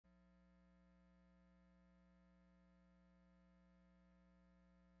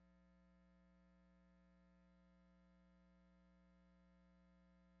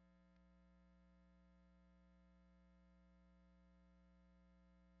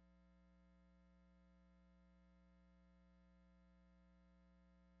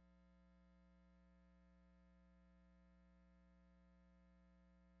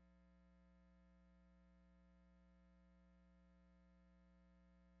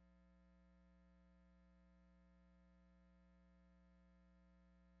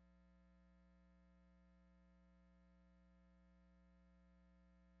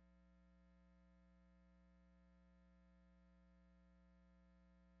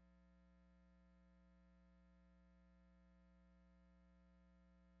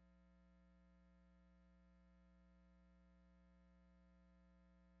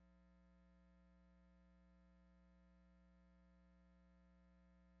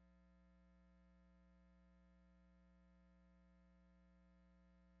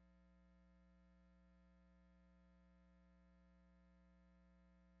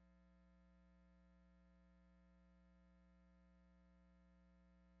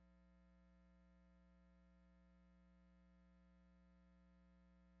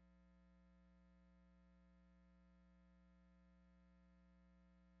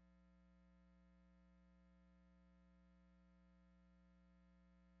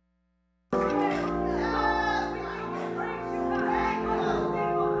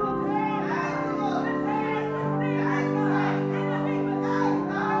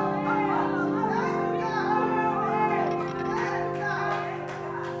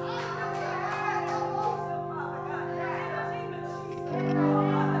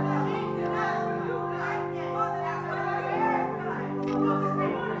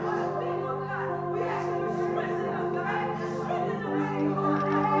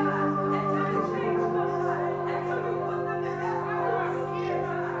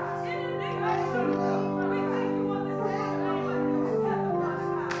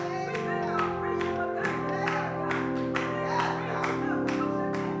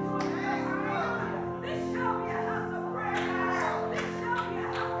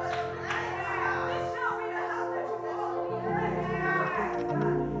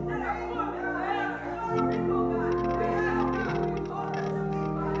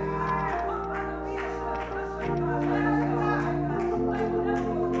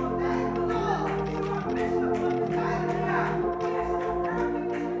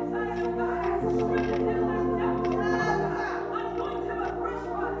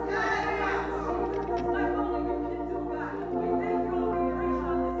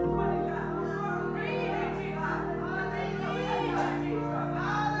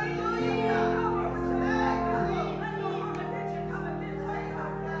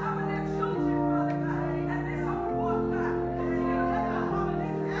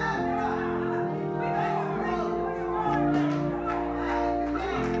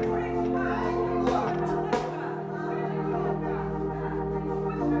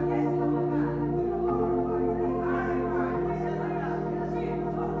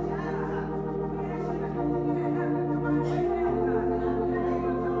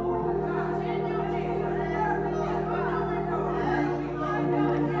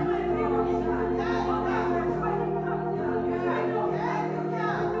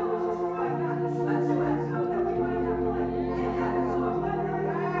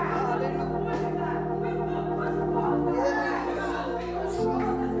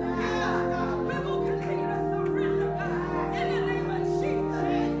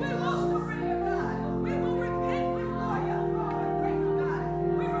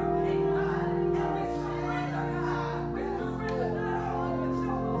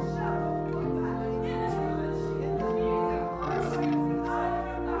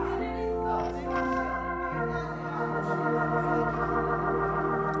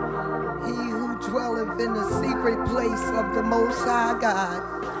in the secret place of the Most High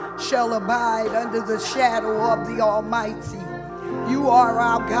God shall abide under the shadow of the Almighty. You are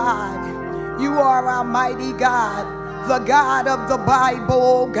our God. You are our mighty God, the God of the Bible,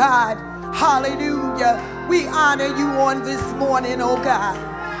 oh God. Hallelujah. We honor you on this morning, oh God.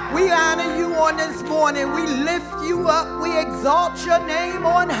 We honor you on this morning. We lift you up. We exalt your name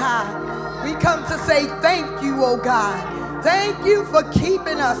on high. We come to say thank you, oh God. Thank you for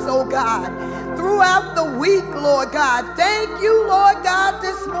keeping us, oh God, throughout the week, Lord God. Thank you, Lord God,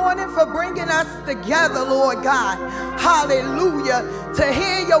 this morning for bringing us together, Lord God. Hallelujah. To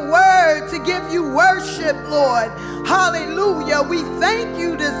hear your word, to give you worship, Lord. Hallelujah. We thank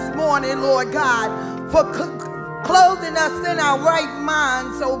you this morning, Lord God, for clothing us in our right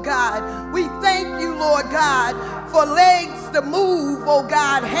minds, oh God. We thank you, Lord God, for legs to move, oh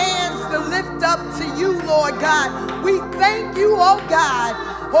God, hands to lift up to you, Lord God. We thank you, oh God.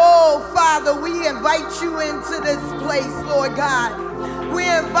 Oh, Father, we invite you into this place, Lord God. We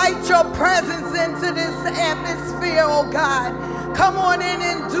invite your presence into this atmosphere, oh God. Come on in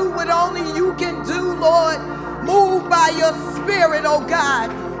and do what only you can do, Lord. Move by your spirit, oh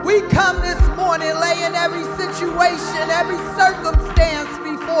God. We come this morning laying every situation, every circumstance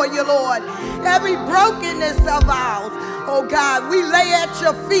before you, Lord. Every brokenness of ours, oh God, we lay at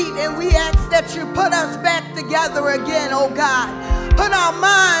your feet and we ask that you put us back together again, oh God. Put our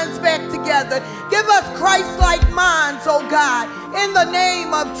minds back together. Give us Christ-like minds, oh God, in the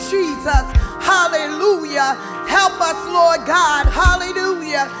name of Jesus. Hallelujah. Help us, Lord God,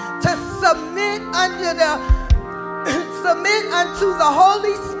 hallelujah, to submit unto the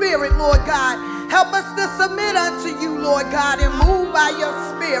Holy Spirit, Lord God. Help us to submit unto you, Lord God, and move by your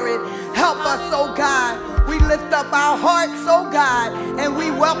spirit. Help us, oh God. We lift up our hearts, oh God, and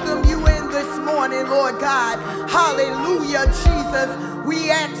we welcome you in this morning, Lord God. Hallelujah, Jesus. We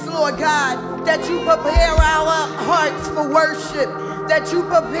ask, Lord God, that you prepare our hearts for worship, that you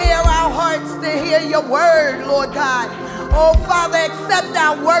prepare our hearts to hear your word, Lord God. Oh, Father, accept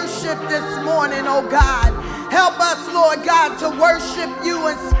our worship this morning, oh God. Help us, Lord God, to worship you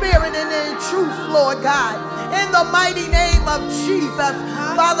in spirit and in truth, Lord God. In the mighty name of Jesus,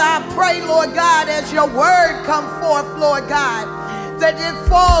 Father, I pray, Lord God, as your word come forth, Lord God, that it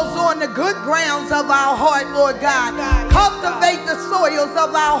falls on the good grounds of our heart, Lord God. Cultivate the soils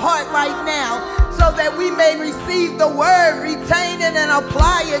of our heart right now so that we may receive the word, retain it, and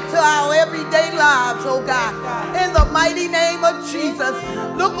apply it to our everyday lives, oh God. In the mighty name of Jesus,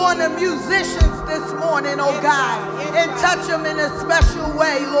 look on the musicians this morning, oh God, and touch them in a special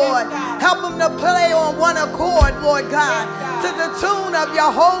way, Lord. Help them to play on one accord, Lord God, to the tune of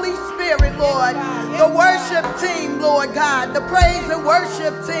your Holy Spirit, Lord. The worship team, Lord God, the praise and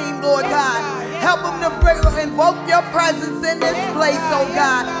worship team, Lord God. Help them to invoke your presence in this place, oh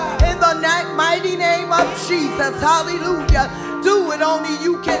God. In the mighty name of Jesus, hallelujah. Do what only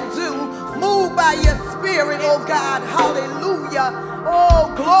you can do. Move by your spirit, oh God, hallelujah. Oh,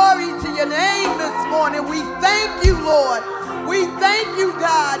 glory to your name this morning. We thank you, Lord. We thank you,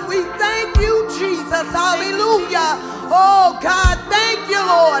 God. We thank you, Jesus, hallelujah. Oh, God, thank you,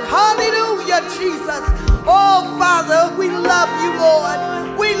 Lord. Hallelujah, Jesus. Oh, Father, we love you, Lord.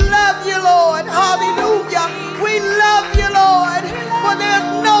 We love you, Lord. Hallelujah. We love you, Lord. For there's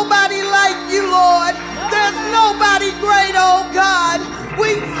nobody like you, Lord. There's nobody great, oh God.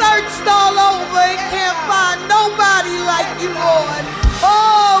 We searched all over and can't find nobody like you, Lord.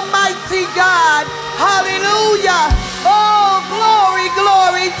 Oh, mighty God. Hallelujah. Oh, glory,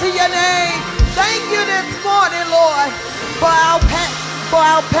 glory to your name. Thank you this morning, Lord, for our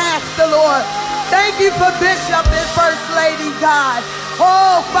pastor, Lord. Thank you for Bishop and First Lady, God.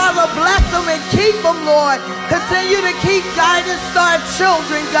 Oh, Father, bless them and keep them, Lord. Continue to keep guiding our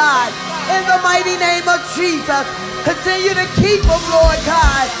children, God. In the mighty name of Jesus, continue to keep them, Lord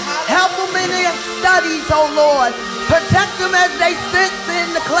God. Help them in their studies, oh Lord. Protect them as they sit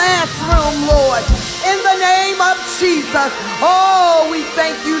in the classroom, Lord. In the name of Jesus. Oh, we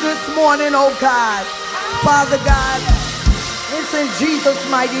thank you this morning, oh God. Father God, it's in Jesus'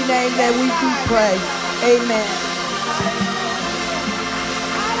 mighty name that we do pray. Amen.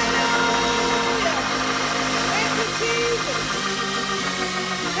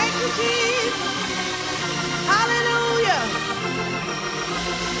 Hallelujah.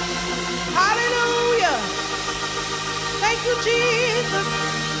 Hallelujah. Thank you, Jesus.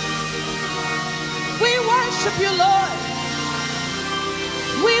 We worship you, Lord.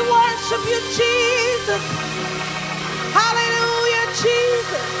 We worship you, Jesus. Hallelujah,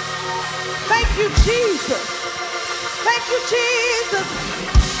 Jesus. Thank you, Jesus. Thank you, Jesus.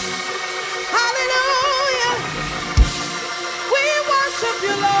 Hallelujah. We worship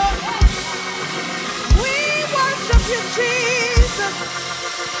you, Lord. you, Jesus.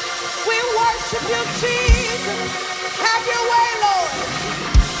 We worship you, Jesus. Have your way, Lord.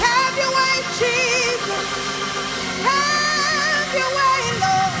 Have your way, Jesus. Have your way,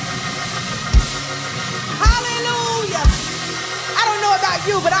 Lord. Hallelujah. I don't know about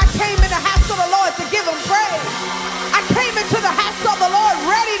you, but I came in the house of the Lord to give him praise. I came into the house of the Lord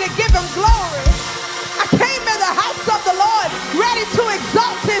ready to give him glory. I came in the house of the Lord ready to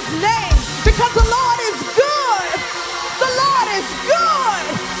exalt his name because the Lord is good. The Lord is good.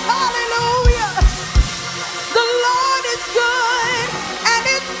 Hallelujah. The Lord is good and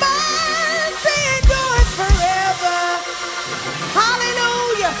his mercy endures forever.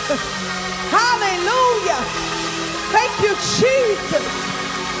 Hallelujah. Hallelujah. Thank you, Jesus.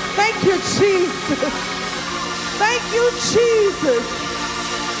 Thank you, Jesus. Thank you, Jesus.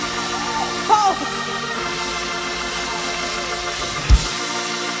 Oh.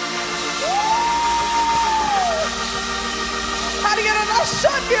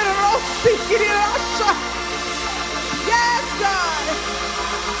 Yes, God.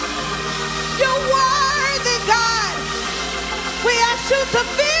 You're worthy, God. We ask you to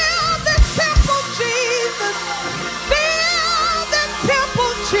fill the temple, Jesus. Fill the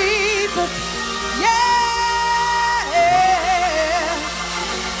temple, Jesus. Yeah.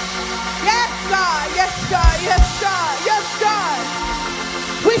 Yes, God. Yes, God. Yes, God. Yes, God.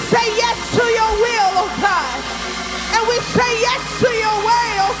 We say yes to your will, oh God. And we say yes to your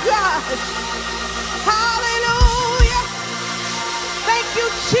way, oh God. Hallelujah. Thank you,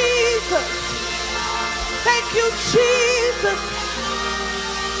 Jesus. Thank you, Jesus.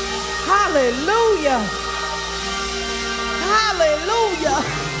 Hallelujah. Hallelujah.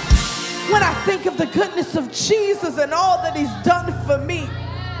 When I think of the goodness of Jesus and all that he's done for me,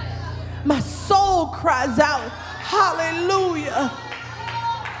 my soul cries out, hallelujah.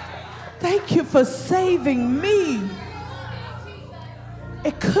 Thank you for saving me.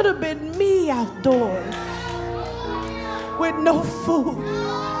 It could have been me outdoors with no food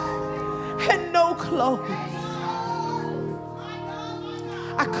and no clothes.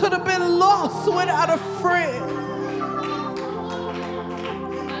 I could have been lost without a friend.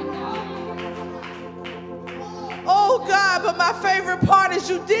 Oh God, but my favorite part is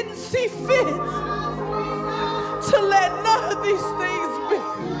you didn't see fit to let none of these things be.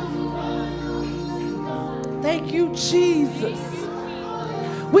 Thank you, Jesus.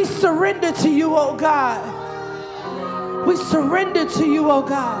 We surrender to you, oh God. We surrender to you, oh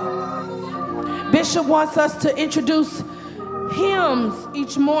God. Bishop wants us to introduce hymns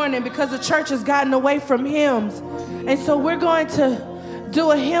each morning because the church has gotten away from hymns. And so we're going to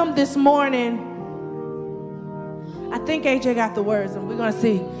do a hymn this morning. I think AJ got the words and we're going to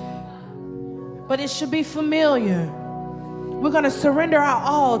see. But it should be familiar. We're going to surrender our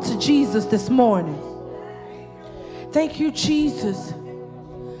all to Jesus this morning. Thank you, Jesus.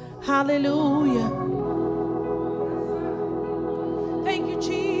 Hallelujah. Thank you,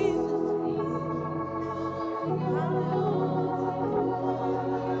 Jesus.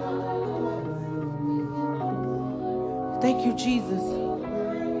 Thank you, Jesus.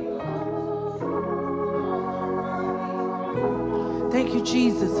 Thank you,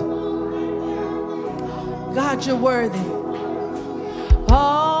 Jesus. God, you're worthy.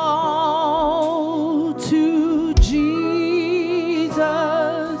 All to Jesus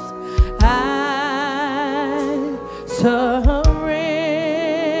I surrender.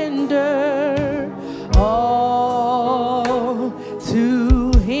 All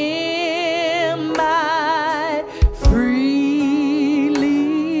to him I freely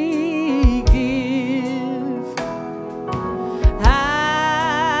give.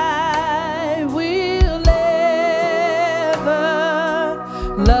 I will ever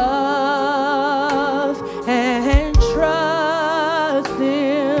love and trust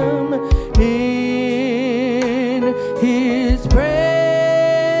him. In his presence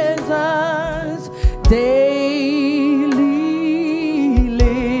daily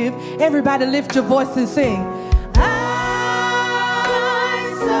live. Everybody lift your voice and sing. I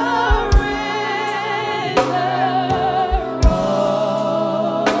surrender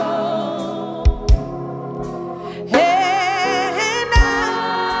all. And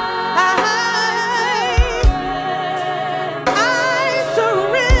I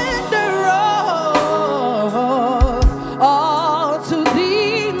surrender all to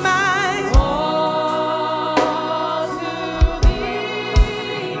thee, my all to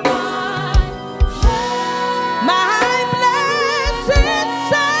thee, my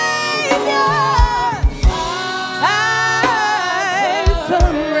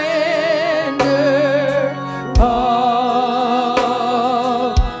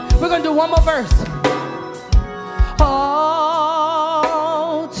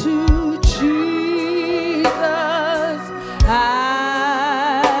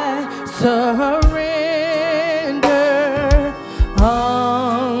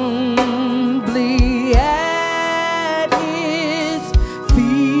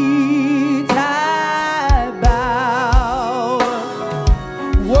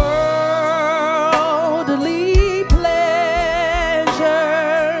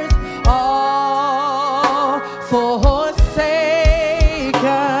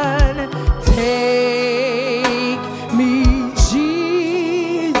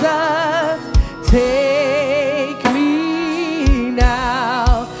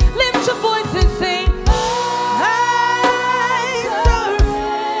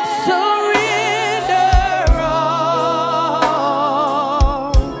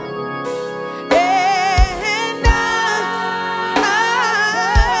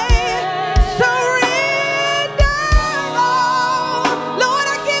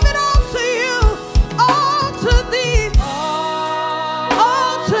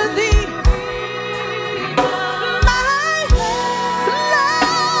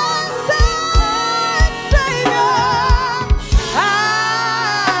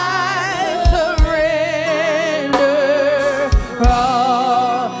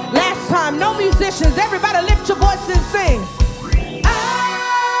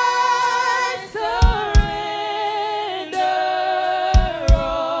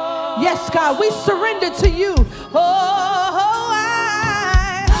Yes, God, we surrender to you.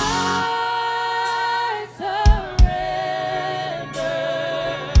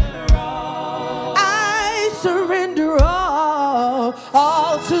 Surrender all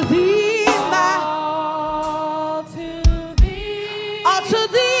to thee, all to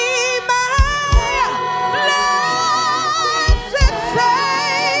thee, my blessed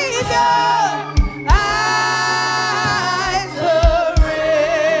Savior. I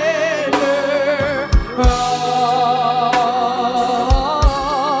surrender all.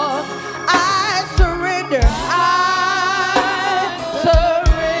 I surrender.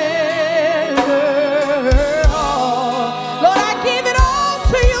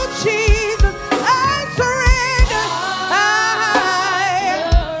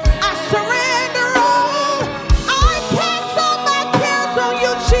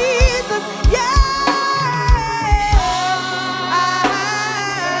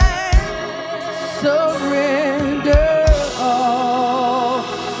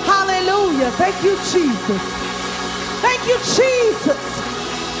 Thank you, Jesus. Thank you, Jesus.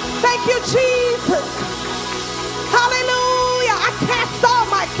 Thank you, Jesus. Hallelujah. I cast all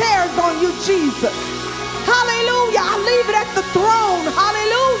my cares on you, Jesus. Hallelujah. I leave it at the throne.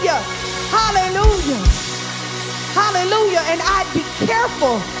 Hallelujah. Hallelujah. Hallelujah. And I'd be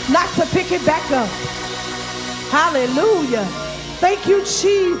careful not to pick it back up. Hallelujah. Thank you,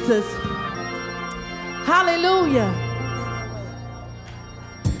 Jesus. Hallelujah.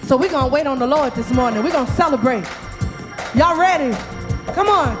 So we're going to wait on the Lord this morning. We're going to celebrate. Y'all ready? Come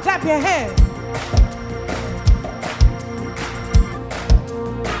on, clap your hands.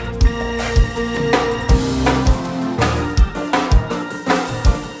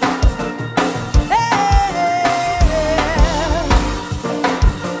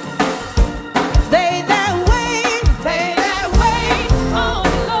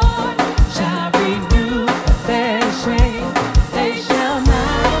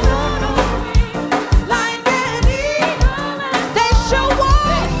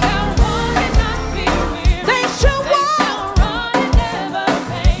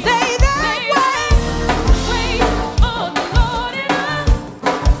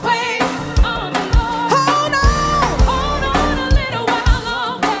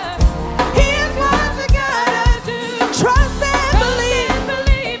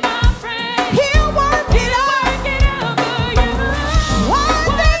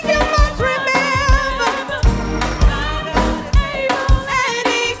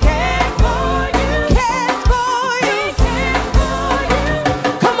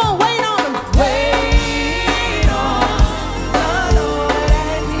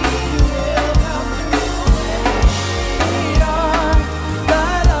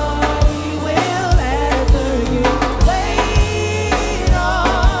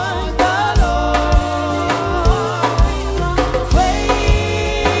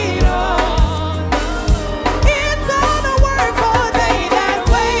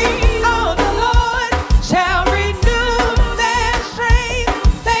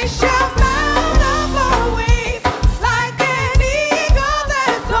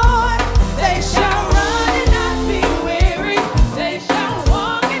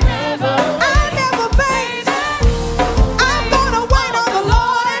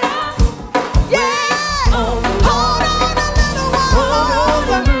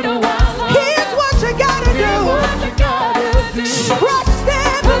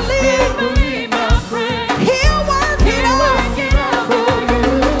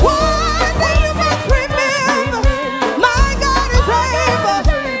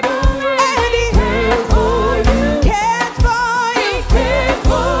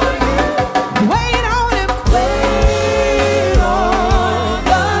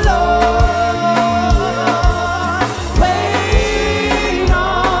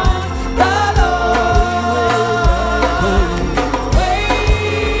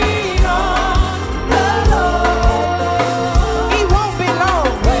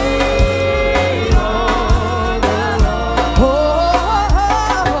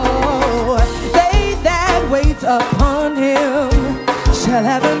 Upon him shall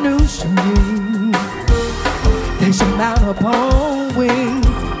have a new strength. They shall mount upon wings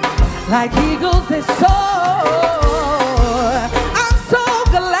like eagles that soar. I'm so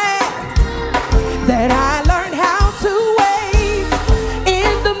glad that I learned how to wait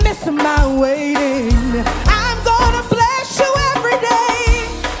in the midst of my waiting. I'm gonna bless you every day.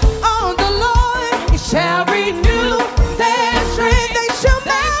 On the Lord, it shall renew their strength. They shall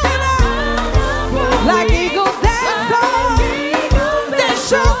mount like eagles.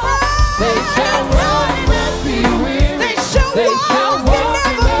 They shall run and not be weary. They shall walk and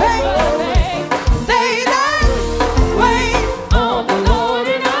never faint.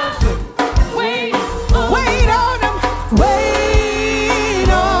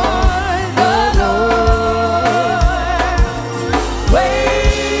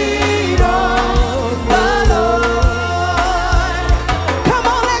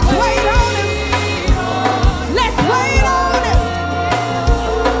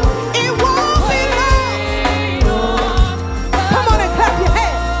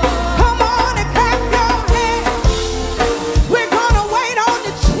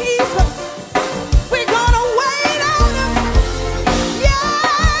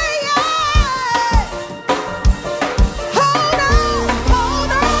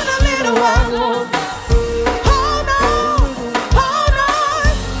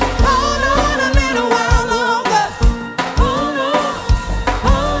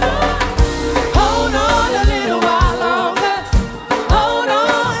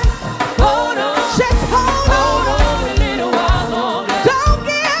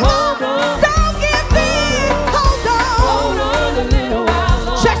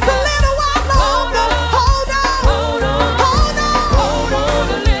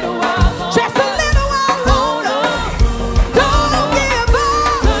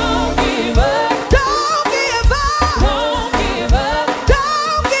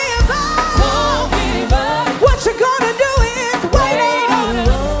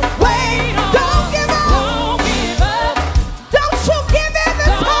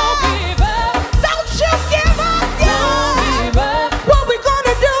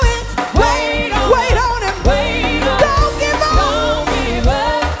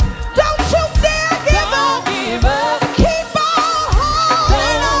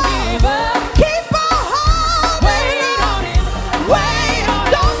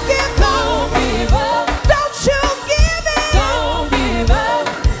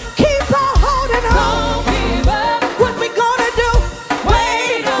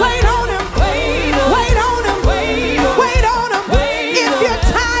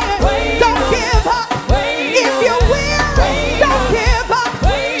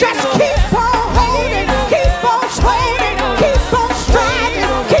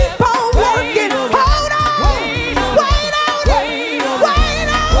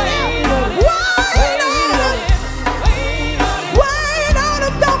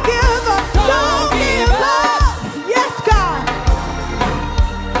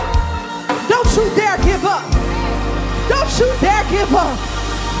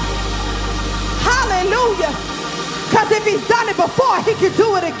 Because if he's done it before, he can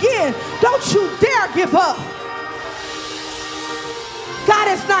do it again. Don't you dare give up. God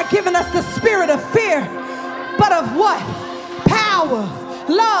has not given us the spirit of fear, but of what? Power,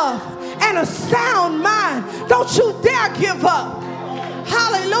 love, and a sound mind. Don't you dare give up.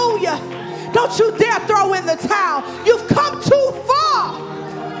 Hallelujah. Don't you dare throw in the towel. You've come too far.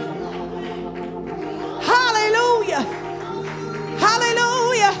 Hallelujah.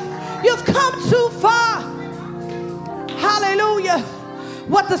 Hallelujah. You've come too far. Hallelujah.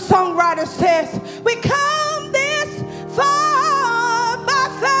 What the songwriter says, we come this far by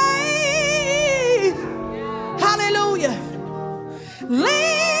faith. Hallelujah.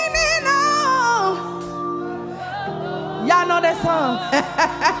 Leaning on. Y'all know that song.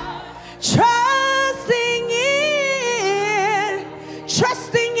 Trusting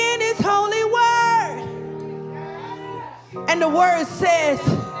in his holy word. And the word says,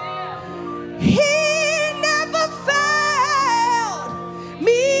 he never failed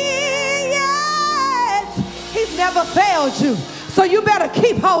me yet. He's never failed you. So you better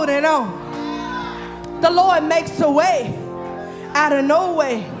keep holding on. The Lord makes a way out of no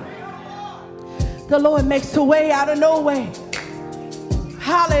way. The Lord makes a way out of no way.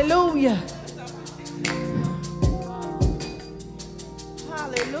 Hallelujah.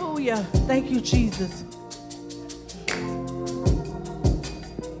 Hallelujah. Thank you, Jesus.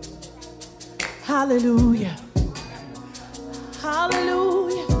 Hallelujah.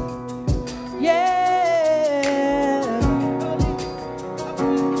 Hallelujah. Yeah.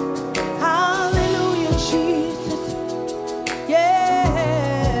 Hallelujah, Jesus.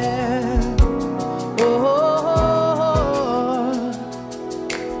 Yeah. Oh.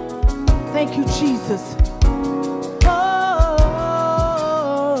 Thank you, Jesus. Oh.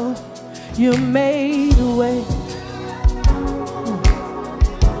 You made a way.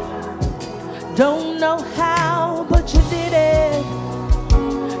 Don't know how, but you did it.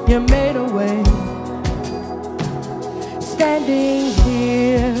 You made a way. Standing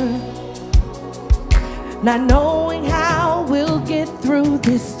here, not knowing how we'll get through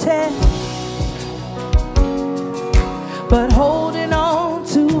this test, but holding on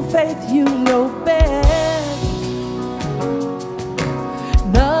to faith you know best.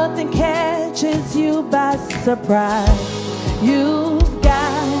 Nothing catches you by surprise. You've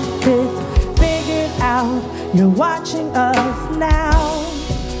got this out. You're watching us now.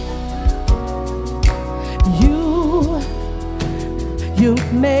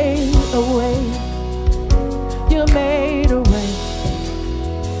 You've made a way. You made a way.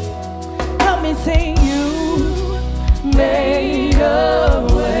 Help me sing. You made a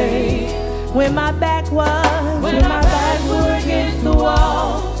way. When my back was, when my back was against the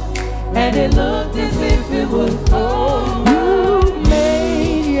wall, and it looked as if it was over. You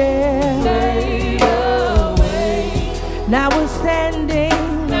made, yeah. Made a way. Now we're standing.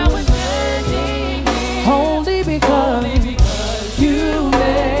 Now we're standing. Only because you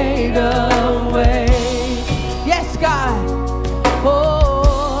made a way. Yes, God.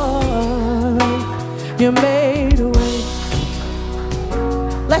 Oh, you made a way.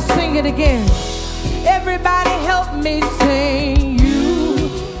 Let's sing it again. Everybody help me sing. You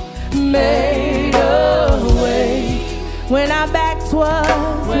made a way. When our backs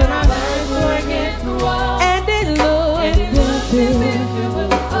was, when our backs were against the wall, and it looked as if it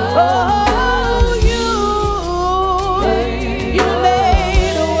was over.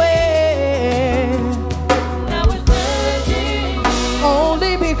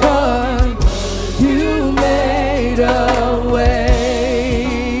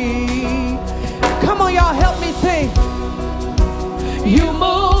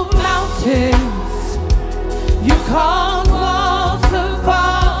 Cause walls to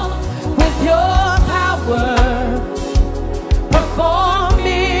fall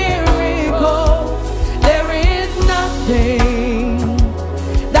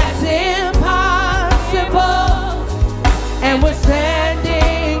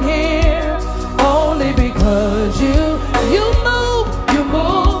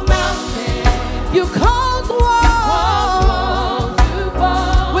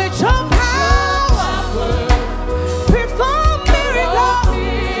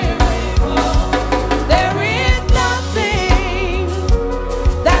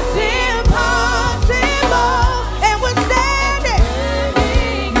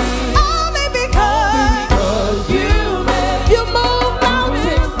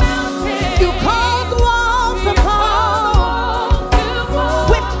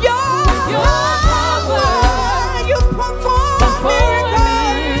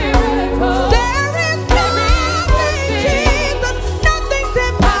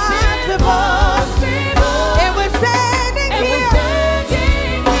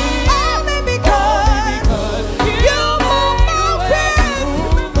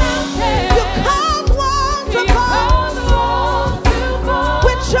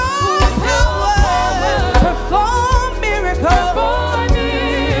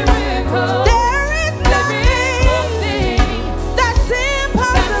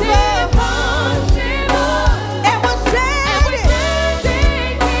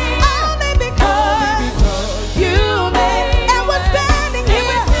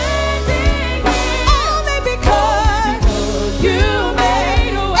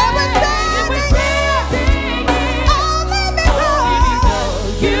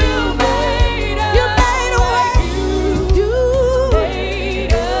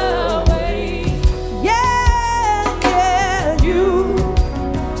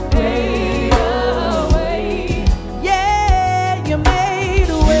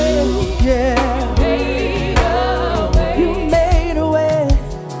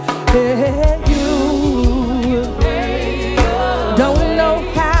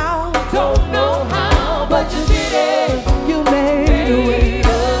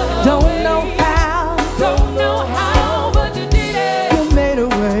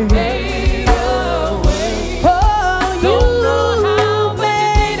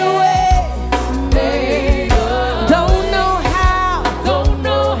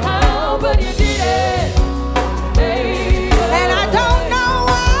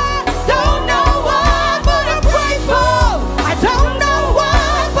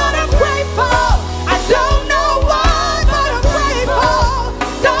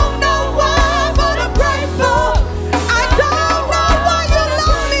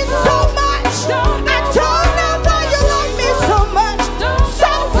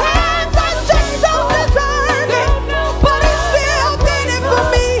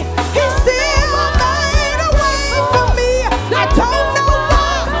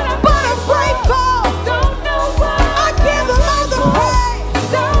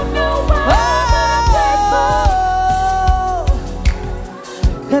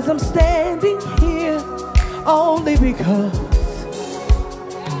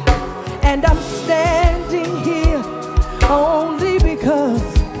And I'm standing here only because,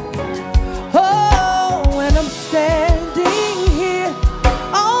 oh, and I'm standing here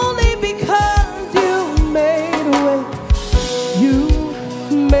only because you made a way. You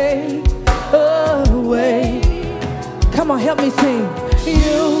made a way. Come on, help me sing.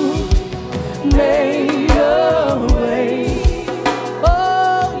 You made a way.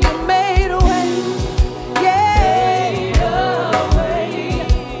 Oh, you made a way. Yeah.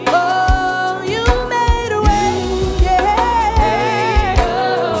 Oh, you made a way. Yeah.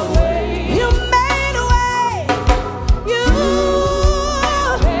 You made a way.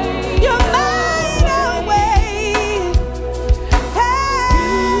 You made a way.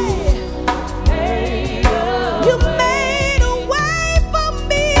 Hey. You made a way for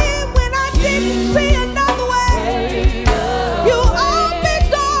me when I didn't see another way. You opened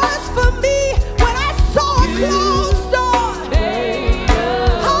doors for me when I saw a closed door.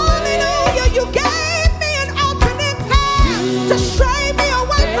 Hallelujah, you gave me an alternate path to stray me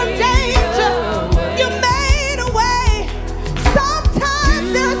away from danger. You made a way. Sometimes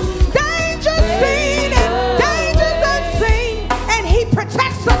there's danger seen and dangers unseen, and He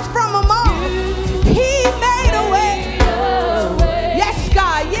protects us from them all. He made a way. Yes,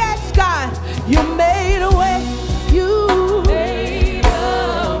 God, yes, God. You made a way. You made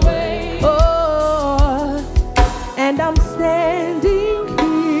a way. Oh, and I'm standing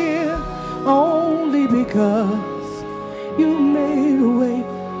here only because you made a way.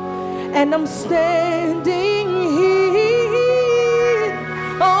 And I'm standing here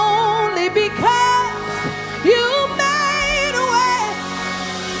only because you made a way.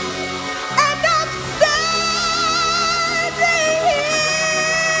 And I'm standing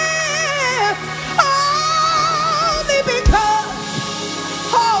here only because,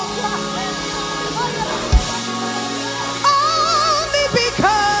 oh God, only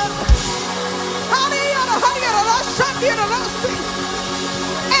because,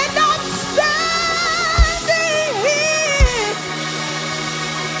 and I'm standing here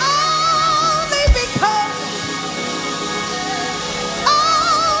only because,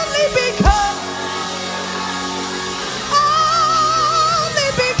 only because, only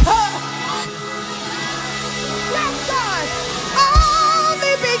because, yes, God,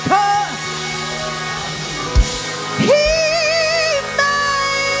 only because He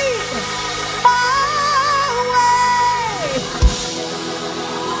made a way.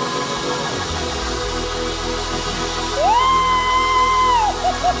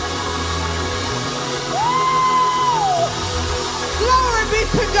 Glory be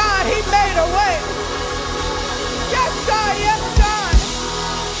to God, He made a way. Yes, God, yes, God.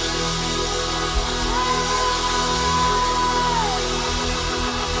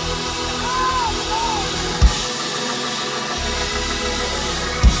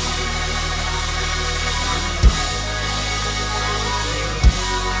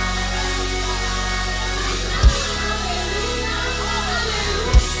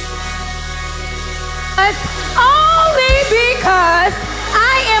 Only because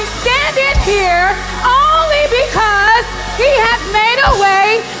I am standing here, only because He has made a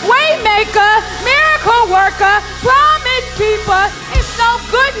way, way maker, miracle worker, promise keeper. It's no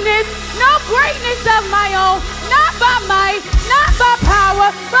goodness, no greatness of my own, not by might, not by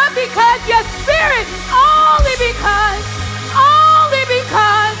power, but because your Spirit, only because, only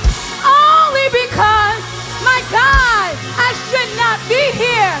because, only because, my God, I should not be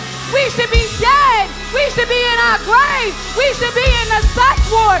here. We should be dead. We should be in our grave. We should be in the psych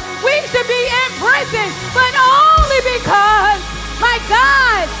ward. We should be in prison. But only because, my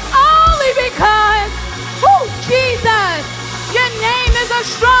God, only because, Jesus, your name is a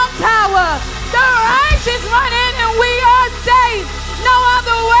strong tower. The righteous run in and we are safe. No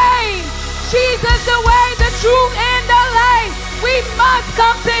other way. Jesus, the way, the truth, and the life. We must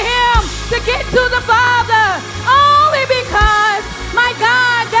come to Him to get to the Father. Only because, my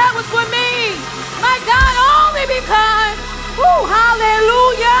God, that was for me. My God, only because,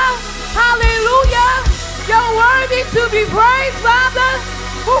 hallelujah, hallelujah. You're worthy to be praised, Father.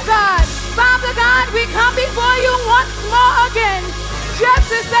 God, Father God, we come before you once more again, just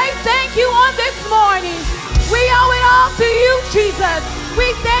to say thank you on this morning. We owe it all to you, Jesus.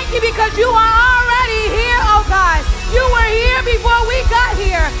 We thank you because you are already here, oh God. You were here before we got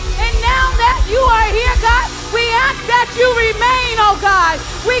here. And now that you are here, God, we ask that you remain, oh God.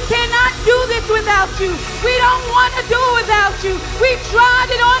 We cannot do this without you. We don't want to do it without you. We tried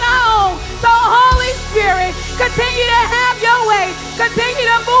it on our own. So Holy Spirit, continue to have your way. Continue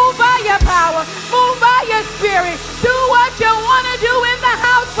to move by your power. Move by your Spirit. Do what you want to do in the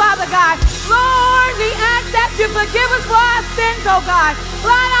house, Father God. Lord, we ask that you forgive us for our sins, oh God.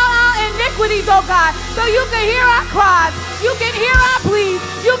 Blot out our iniquities. iniquities, oh God, so you can hear our cries, you can hear our pleas,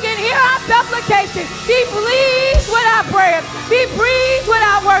 you can hear our supplication. Be pleased with our prayers. Be pleased with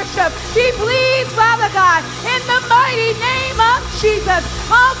our worship. Be pleased, Father God, in the mighty name of Jesus.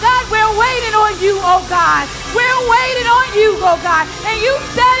 Oh God, we're waiting on you, oh God. We're waiting on you, oh God. And you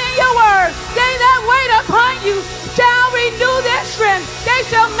said in your word, they that wait upon you shall renew their strength. They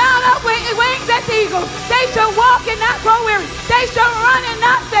shall mount up with wings as eagles. They shall walk and not grow weary. They shall run and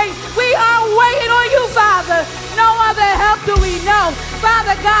not faint. We are waiting on you, Father. No other help do we know.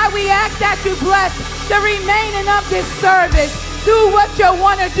 Father God, we ask that you bless the remaining of this service. Do what you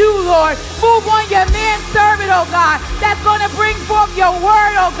want to do, Lord. Move on your man servant, oh God, that's going to bring forth your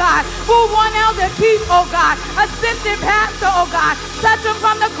word, oh God. Move on Elder Keith, oh God, assistant pastor, oh God. Touch him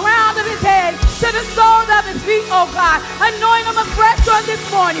from the crown of his head to the soles of his feet, oh God. Anoint him afresh on this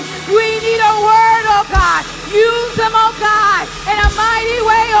morning. We need a word, oh God. Use him, oh God, in a mighty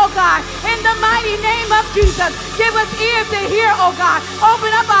way, oh God. In the mighty name of Jesus, give us ears to hear, oh God.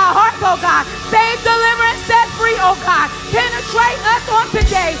 Open up our hearts, oh God. Save, deliver, and set free, oh God. Penetrate us on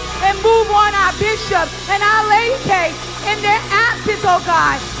today and move on our bishop and our Lady K in their absence, oh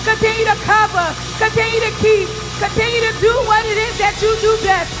God. Continue to cover, continue to keep, continue to do what it is that you do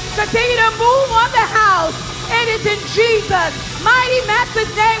best. Continue to move on the house. It is in Jesus' mighty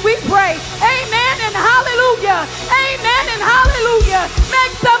master's name we pray. Amen and hallelujah. Amen and hallelujah.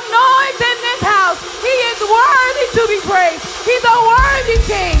 Make some noise in this house. He is worthy to be praised. He's a worthy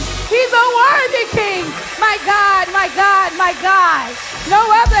king. He's a worthy king. My God, my God, my God. No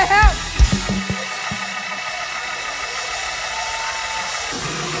other help.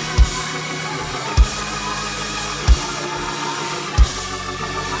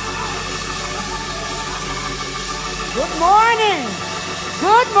 Good morning.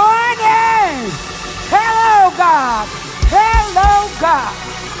 Good morning. Hello, God. Hello, God.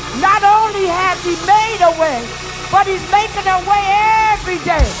 Not only has he made a way, but he's making a way every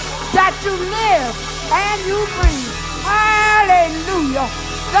day that you live and you breathe. Hallelujah.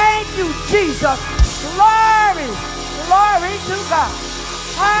 Thank you, Jesus. Glory. Glory to God.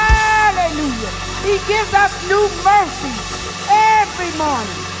 Hallelujah. He gives us new mercies every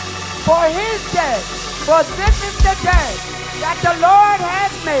morning for his day. For this is the day that the Lord has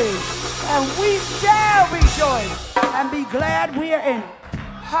made, and we shall rejoice and be glad we are in it.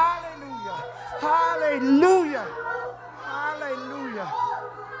 Hallelujah. Hallelujah. Hallelujah.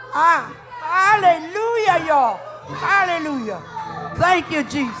 Hallelujah, y'all. Hallelujah. Thank you,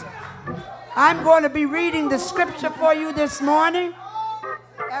 Jesus. I'm going to be reading the scripture for you this morning,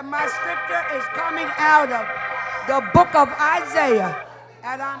 and my scripture is coming out of the book of Isaiah,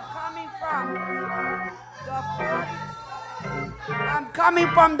 and I'm coming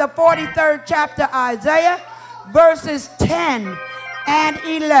from the 43rd chapter, Isaiah, verses 10 and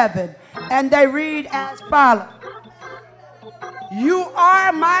 11. And they read as follows. You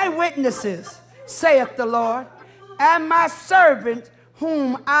are my witnesses, saith the Lord, and my servant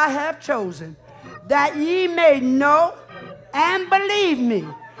whom I have chosen, that ye may know and believe me,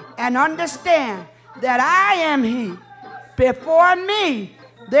 and understand that I am he. Before me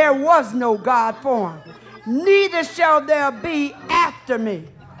there was no God formed, neither shall there be after me.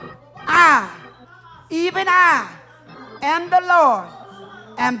 I, even I, am the Lord,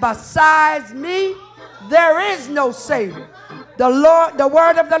 and besides me there is no Savior. The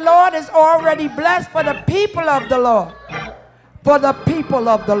word of the Lord is already blessed for the people of the Lord. For the people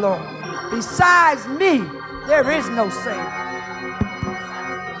of the Lord. Besides me, there is no Savior.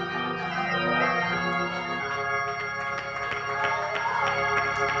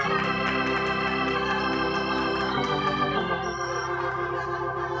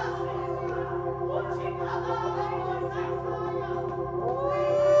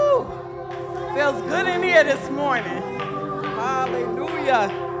 Feels good in here this morning. Hallelujah.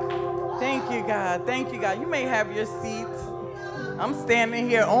 Thank you, God. Thank you, God. You may have your seats. I'm standing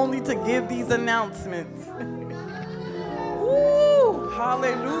here only to give these announcements. Woo!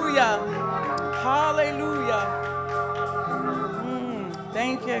 Hallelujah. Hallelujah.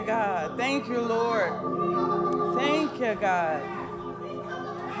 Thank you, God. Thank you, Lord. Thank you, God.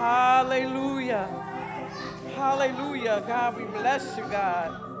 Hallelujah. Hallelujah. God, we bless you,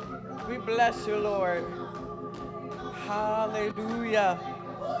 God. We bless you, Lord. Hallelujah.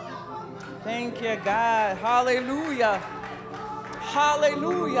 Thank you, God. Hallelujah.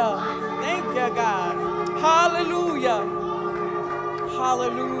 Hallelujah. Thank you, God. Hallelujah.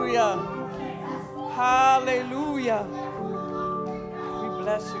 Hallelujah. Hallelujah. We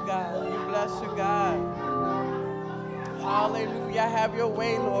bless you, God. We bless you, God. Hallelujah. Have your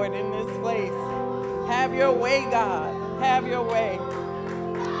way, Lord, in this place. Have your way, God. Have your way.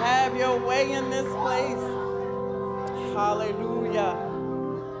 Have Have your way in this place. Hallelujah.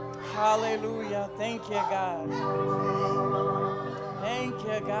 Hallelujah. Thank you, God. Thank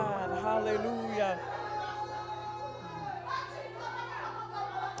you, God. Hallelujah.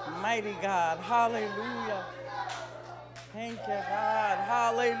 Mighty God. Hallelujah. Thank you, God.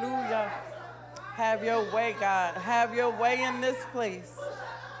 Hallelujah. Have your way, God. Have your way in this place.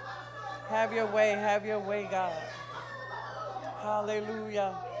 Have your way, God.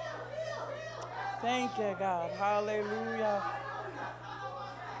 Hallelujah. Thank you, God. Hallelujah.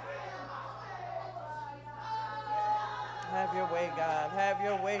 Have your way, God. Have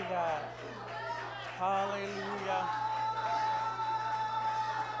your way, God. Hallelujah.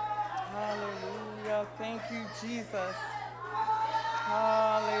 Hallelujah. Thank you, Jesus.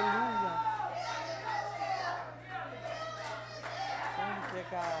 Hallelujah. Thank you,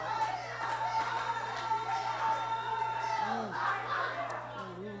 God.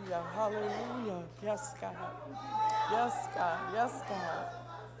 Hallelujah. Hallelujah. Yes, God. Yes, God. Yes, God.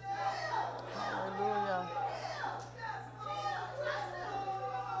 Hallelujah.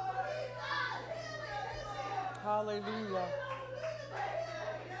 Hallelujah.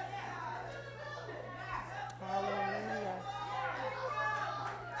 Hallelujah.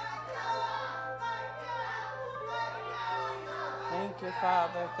 Thank you,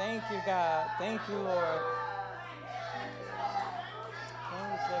 Father. Thank you, God. Thank you, Lord.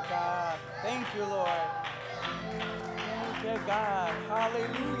 Thank you, God. Thank you, Lord. Thank you, God.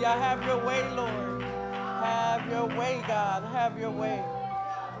 Hallelujah. Have your way, Lord. Have your way, God. Have your way.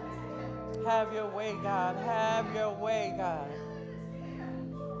 Have your way, God. Have your way, God.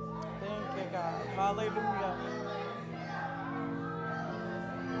 Thank you, God. Hallelujah.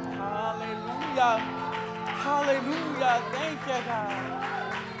 Hallelujah. Hallelujah. Thank you, God.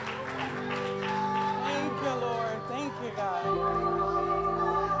 Thank you, Lord. Thank you, God.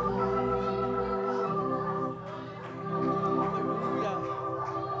 Hallelujah.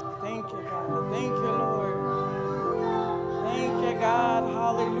 Thank you, God. Thank you, Lord. Thank you, God.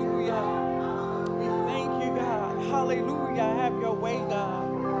 Hallelujah. We thank you, God. Hallelujah. Have your way, God.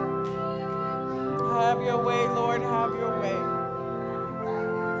 Have your way, Lord. Have your way.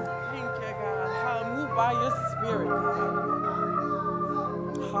 Thank you, God. Move by your spirit, God.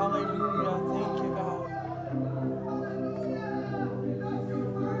 Hallelujah. Thank you, God.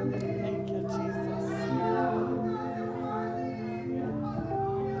 Thank you, Jesus.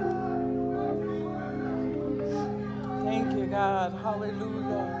 Thank you, God.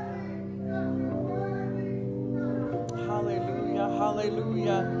 Hallelujah. Hallelujah.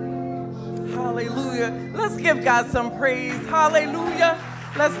 Hallelujah. Hallelujah. Let's give God some praise. Hallelujah.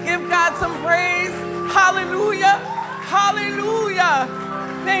 Let's give God some praise. Hallelujah. Hallelujah.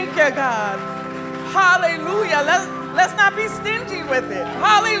 Thank you, God. Hallelujah. Let's not be stingy with it.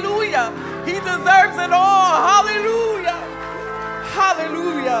 Hallelujah. He deserves it all. Hallelujah.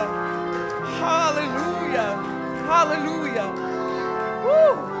 Hallelujah. Hallelujah. Hallelujah.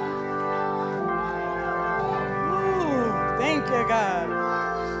 Woo. Woo. Thank you, God.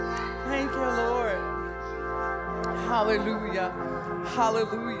 Thank you, Lord. Hallelujah.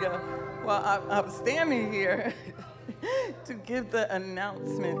 Hallelujah. Well, I'm standing here to give the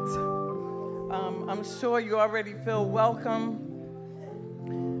announcement. I'm sure you already feel welcome,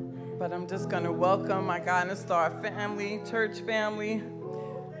 but I'm just going to welcome my Guiding Star family, church family,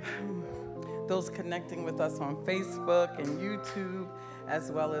 those connecting with us on Facebook and YouTube,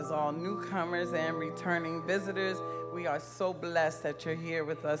 as well as all newcomers and returning visitors. We are so blessed that you're here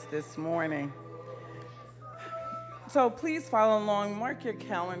with us this morning. So please follow along, mark your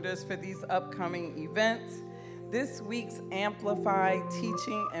calendars for these upcoming events. This week's Amplified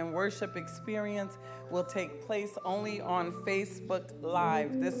Teaching and Worship Experience will take place only on Facebook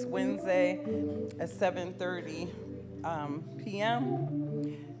Live this Wednesday at 7:30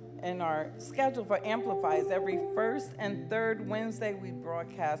 p.m. And our schedule for Amplify is every first and third Wednesday we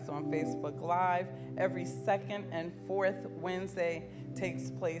broadcast on Facebook Live. Every second and fourth Wednesday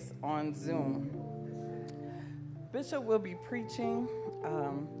takes place on Zoom. Bishop will be preaching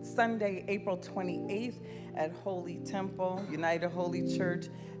Sunday, April 28th at Holy Temple, United Holy Church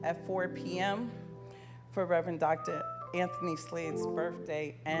at 4 p.m. for Reverend Dr. Anthony Slade's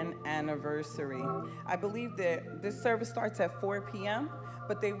birthday and anniversary. I believe that this service starts at 4 p.m.,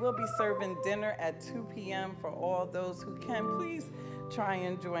 but they will be serving dinner at 2 p.m. for all those who can. Please try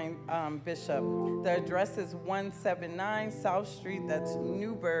and join Bishop. The address is 179 South Street, that's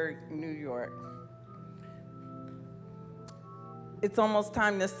Newburgh, New York. It's almost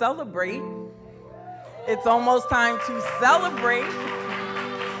time to celebrate. It's almost time to celebrate.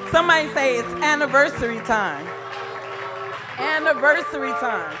 Somebody say it's anniversary time. Anniversary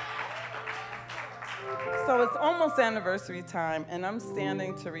time. So it's almost anniversary time, and I'm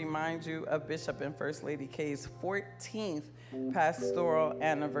standing to remind you of Bishop and First Lady Kay's 14th pastoral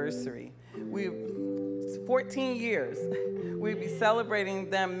anniversary. 14 years. We'll be celebrating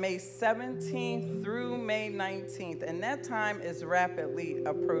them May 17th through May 19th, and that time is rapidly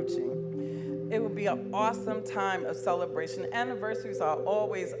approaching. It will be an awesome time of celebration. Anniversaries are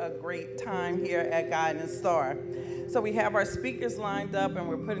always a great time here at Guidance Star. So we have our speakers lined up, and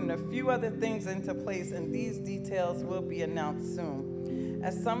we're putting a few other things into place, and these details will be announced soon.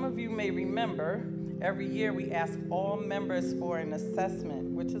 As some of you may remember, every year we ask all members for an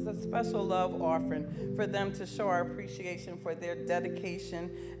assessment, which is a special love offering for them to show our appreciation for their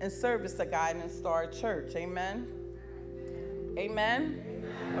dedication and service to Guidance Star Church. Amen? Amen?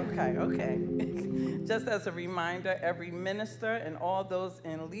 Okay. Just as a reminder, every minister and all those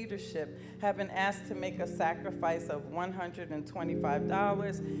in leadership have been asked to make a sacrifice of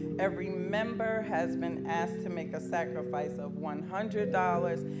 $125. Every member has been asked to make a sacrifice of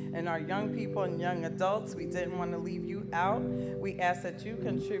 $100. And our young people and young adults, we didn't want to leave you out. We ask that you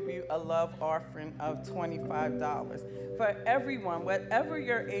contribute a love offering of $25. For everyone, whatever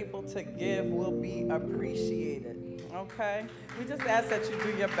you're able to give will be appreciated. Okay? We just ask that you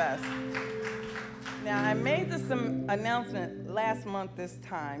do your best. Now, I made this announcement last month this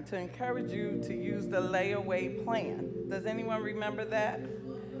time to encourage you to use the layaway plan. Does anyone remember that?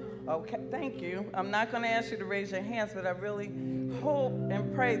 Okay, thank you. I'm not going to ask you to raise your hands, but I really hope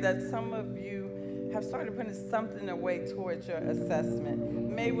and pray that some of you have started putting something away towards your assessment.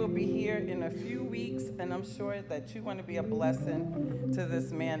 May will be here in a few weeks, and I'm sure that you want to be a blessing to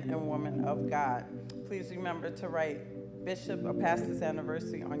this man and woman of God. Please remember to write Bishop or Pastor's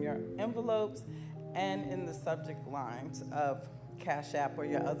Anniversary on your envelopes and in the subject lines of Cash App or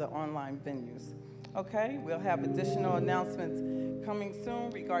your other online venues. Okay, we'll have additional announcements coming soon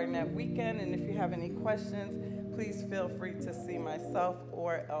regarding that weekend, and if you have any questions, please feel free to see myself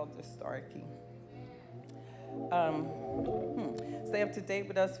or Elder Starkey. Stay up to date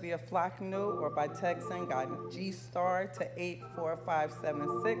with us via Flock Note or by texting G-STAR to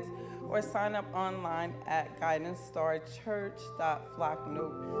 84576 or sign up online at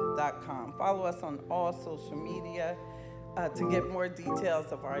guidancestarchurch.flocknote.com. Follow us on all social media to get more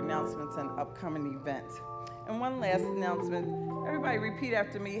details of our announcements and upcoming events. And one last announcement. Everybody repeat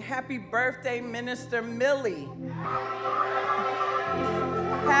after me. Happy birthday, Minister Millie.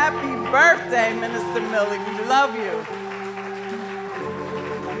 Happy birthday, Minister Millie. We love you.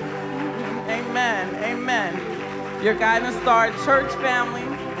 Amen. Amen. Your Guidance Star Church family.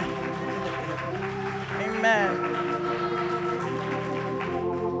 Amen.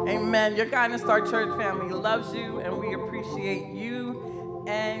 Amen. Your Guidance Star Church family loves you, and we appreciate you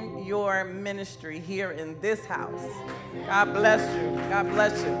and your ministry here in this house. God bless you. God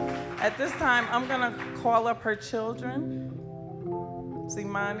bless you. At this time, I'm going to call up her children.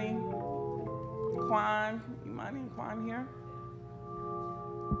 Imani, Quan. Imani and Quan here.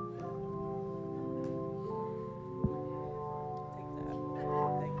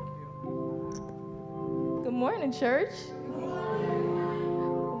 Thank you. Good morning, church.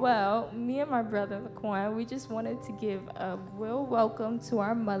 Well, me and my brother, Laquan, we just wanted to give a real welcome to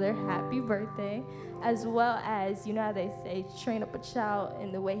our mother, happy birthday, as well as, you know how they say, train up a child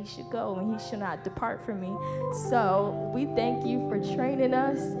in the way he should go, and he should not depart from me. So we thank you for training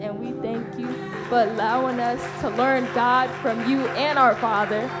us, and we thank you for allowing us to learn God from you and our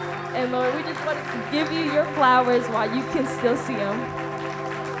Father. And Lord, we just wanted to give you your flowers while you can still see them.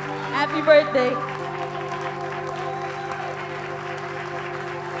 Happy birthday.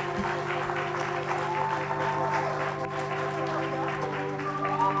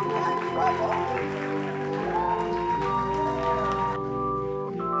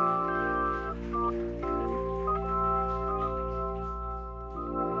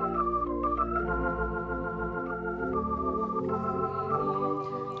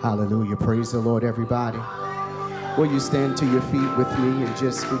 Hallelujah. Praise the Lord, everybody. Will you stand to your feet with me and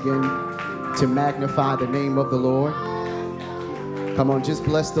just begin to magnify the name of the Lord? Come on, just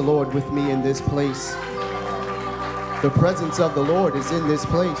bless the Lord with me in this place. The presence of the Lord is in this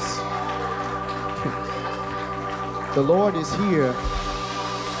place. The Lord is here,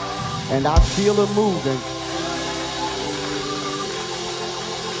 and I feel Him moving.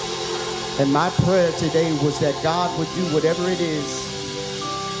 And my prayer today was that God would do whatever it is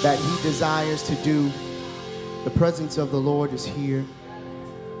that He desires to do. The presence of the Lord is here.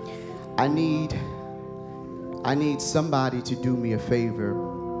 I need somebody to do me a favor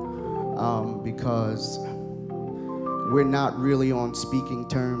because we're not really on speaking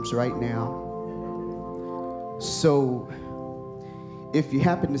terms right now. So if you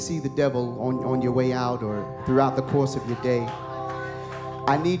happen to see the devil on your way out or throughout the course of your day,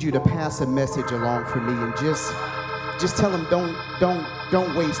 I need you to pass a message along for me and just tell him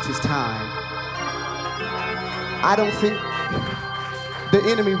don't waste his time. I don't think the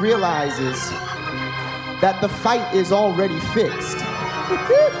enemy realizes that the fight is already fixed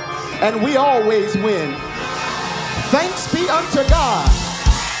and we always win. Thanks be unto God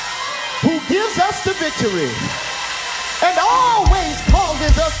who gives us the victory and always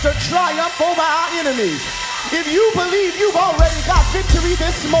causes us to triumph over our enemies. If you believe you've already got victory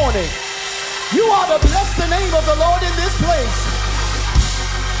this morning, you ought to bless the name of the Lord in this place.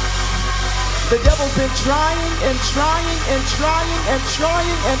 The devil's been trying and trying and trying and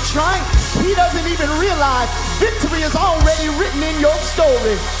trying and trying. He doesn't even realize victory is already written in your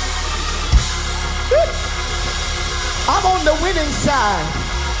story. I'm on the winning side.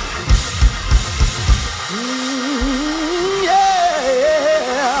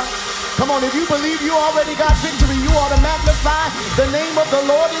 Yeah. Come on, if you believe you already got victory, you ought to magnify the name of the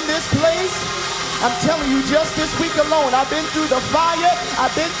Lord in this place. I'm telling you, just this week alone, I've been through the fire,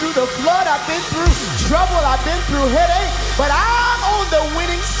 I've been through the flood, I've been through trouble, I've been through headache, but I'm on the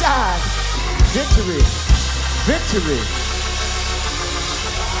winning side. Victory, victory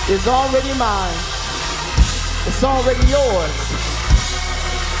is already mine. It's already yours.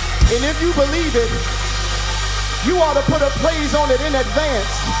 And if you believe it, you ought to put a praise on it in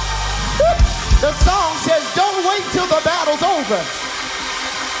advance. The song says, don't wait till the battle's over.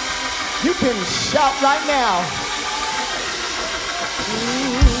 You can shout right now.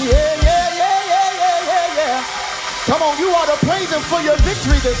 Yeah, yeah, yeah, yeah, yeah, yeah, yeah. Come on, you ought to praise him for your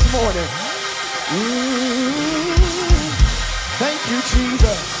victory this morning. Thank you,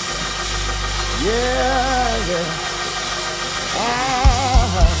 Jesus. Yeah, yeah.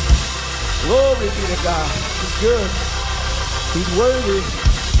 Glory be to God. He's good. He's worthy.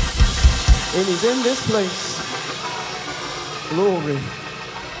 And he's in this place. Glory.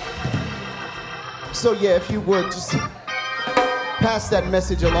 So yeah, if you would, just pass that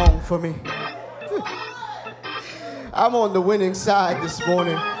message along for me. I'm on the winning side this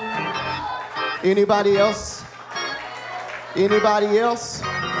morning. Anybody else? Anybody else?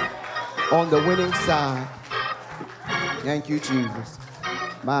 On the winning side. Thank you, Jesus.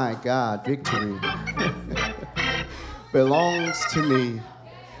 My God, victory belongs to me,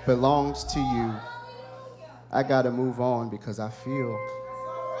 belongs to you. I gotta move on because I feel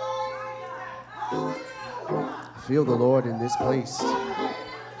the Lord in this place.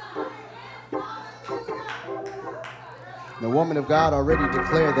 The woman of God already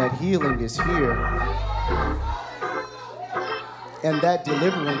declared that healing is here and that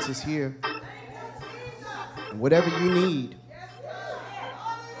deliverance is here. And whatever you need,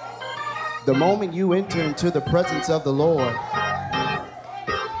 the moment you enter into the presence of the Lord,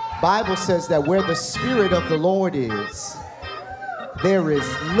 Bible says that where the Spirit of the Lord is, there is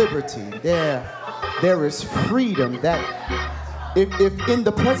liberty. There is freedom. That if in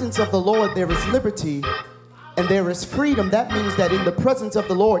the presence of the Lord there is liberty and there is freedom, that means that in the presence of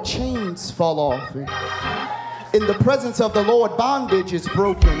the Lord chains fall off. In the presence of the Lord bondage is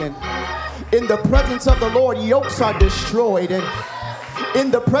broken, and in the presence of the Lord yokes are destroyed, and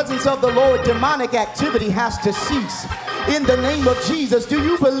in the presence of the Lord demonic activity has to cease. In the name of Jesus, do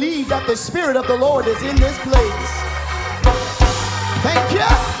you believe that the Spirit of the Lord is in this place? Thank you.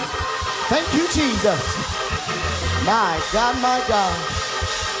 Thank you, Jesus. My God, my God.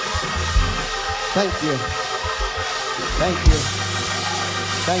 Thank you. Thank you.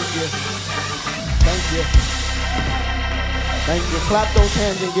 Thank you. Thank you. Thank you. Clap those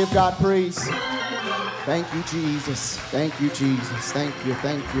hands and give God praise. Thank you, Jesus. Thank you, Jesus. Thank you.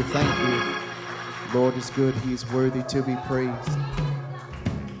 Thank you. Thank you. Lord is good. He is worthy to be praised.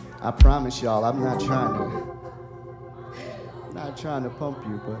 I promise y'all, I'm not trying to pump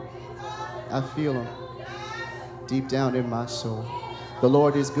you, but I feel him deep down in my soul. The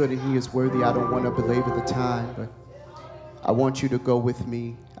Lord is good and he is worthy. I don't want to belabor the time, but I want you to go with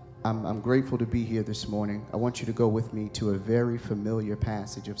me. I'm grateful to be here this morning. I want you to go with me to a very familiar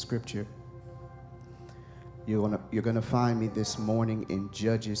passage of Scripture. You're gonna find me this morning in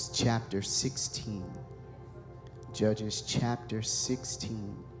Judges chapter 16. Judges chapter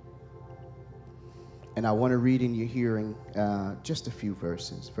 16. And I want to read in your hearing just a few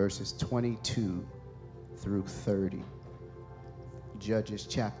verses 22 through 30. Judges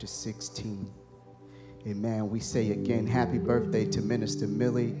chapter 16. Amen. We say again, happy birthday to Minister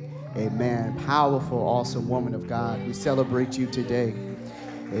Millie. Amen. Powerful, awesome woman of God. We celebrate you today.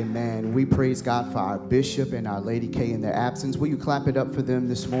 Amen. We praise God for our bishop and our Lady K in their absence. Will you clap it up for them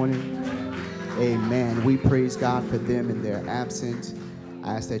this morning? Amen. We praise God for them in their absence.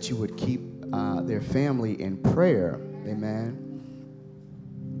 I ask that you would keep their family in prayer. Amen.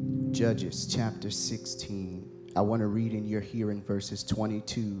 Judges chapter 16. I want to read in your hearing verses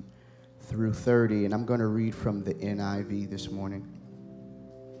 22 through 30, and I'm going to read from the NIV this morning.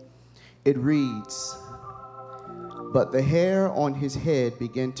 It reads, "But the hair on his head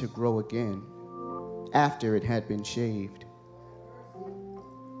began to grow again after it had been shaved."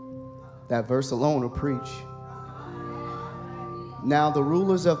 That verse alone will preach. "Now the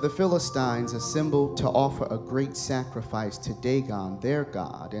rulers of the Philistines assembled to offer a great sacrifice to Dagon, their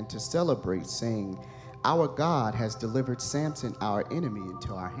god, and to celebrate, saying, 'Our God has delivered Samson, our enemy,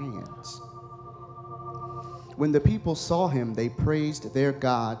 into our hands.' When the people saw him, they praised their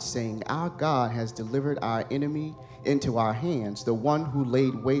God, saying, 'Our God has delivered our enemy into our hands, the one who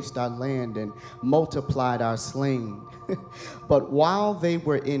laid waste our land and multiplied our slain.' But while they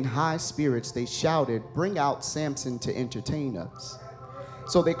were in high spirits, they shouted, 'Bring out Samson to entertain us.'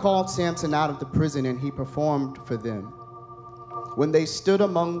 So they called Samson out of the prison, and he performed for them. When they stood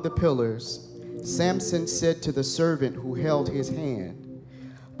among the pillars, Samson said to the servant who held his hand,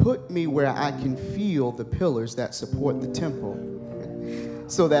 'Put me where I can feel the pillars that support the temple,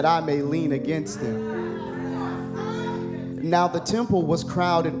 so that I may lean against them.' Now the temple was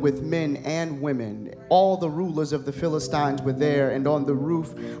crowded with men and women. All the rulers of the Philistines were there, and on the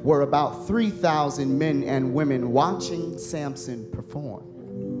roof were about 3,000 men and women watching Samson perform."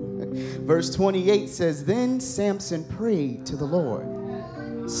 Verse 28 says, "Then Samson prayed to the Lord,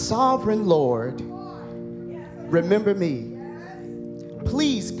 'Sovereign Lord, remember me.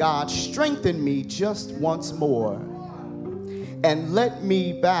 Please, God, strengthen me just once more. And let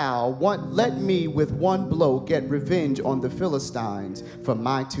me with one blow get revenge on the Philistines for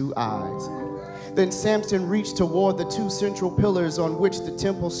my 2 eyes.' Then Samson reached toward the 2 central pillars on which the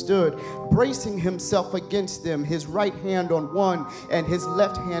temple stood, bracing himself against them, his right hand on one and his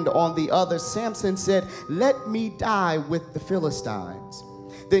left hand on the other. Samson said, 'Let me die with the Philistines.'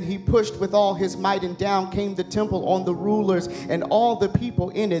 Then he pushed with all his might, and down came the temple on the rulers and all the people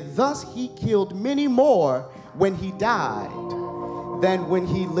in it. Thus he killed many more when he died than when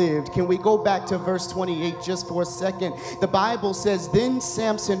he lived." Can we go back to verse 28 just for a second? The Bible says, "Then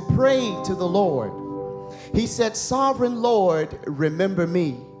Samson prayed to the Lord. He said, 'Sovereign Lord, remember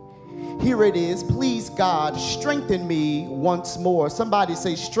me.' Here it is. Please, God, strengthen me once more." Somebody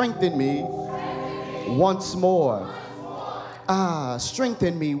say, "Strengthen me once more."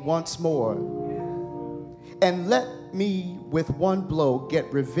 Strengthen me once more. "And let me with one blow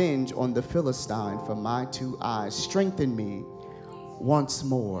get revenge on the Philistine for my 2 eyes." Strengthen me once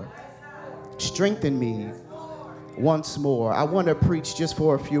more. Strengthen me once more. I want to preach just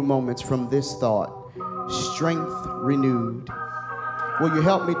for a few moments from this thought: strength renewed. Will you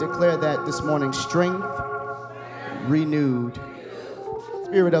help me declare that this morning? Strength renewed.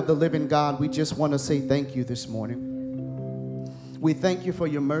 Spirit of the living God, we just want to say thank you this morning. We thank you for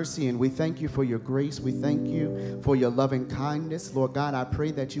your mercy, and we thank you for your grace. We thank you for your loving kindness. Lord God, I pray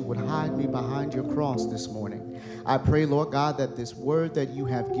that you would hide me behind your cross this morning. I pray, Lord God, that this word that you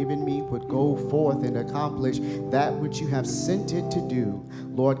have given me would go forth and accomplish that which you have sent it to do.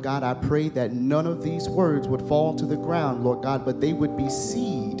 Lord God, I pray that none of these words would fall to the ground, Lord God, but they would be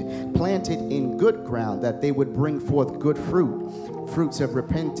seed planted in good ground, that they would bring forth good fruit, fruits of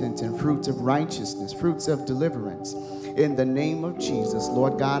repentance and fruits of righteousness, fruits of deliverance. In the name of Jesus,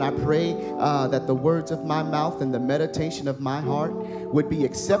 Lord God, I pray that the words of my mouth and the meditation of my heart would be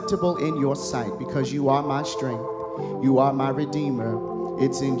acceptable in your sight, because you are my strength. You are my Redeemer.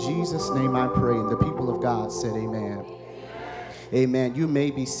 It's in Jesus' name I pray. And the people of God said amen. Amen. You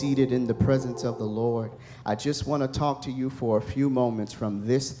may be seated in the presence of the Lord. I just want to talk to you for a few moments from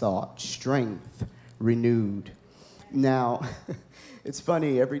this thought: strength renewed. Now, it's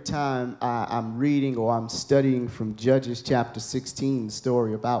funny, every time I'm reading or I'm studying from Judges chapter 16, the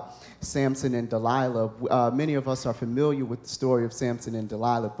story about Samson and Delilah. Many of us are familiar with the story of Samson and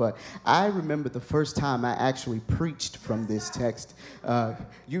Delilah, but I remember the first time I actually preached from this text.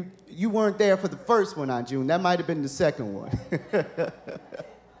 You weren't there for the first one, Aunt June. That might have been the second one.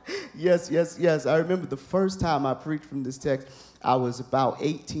 Yes. I remember the first time I preached from this text. I was about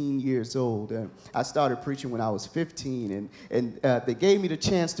 18 years old, and I started preaching when I was 15, and they gave me the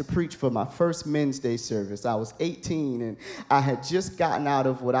chance to preach for my first Men's Day service. I was 18, and I had just gotten out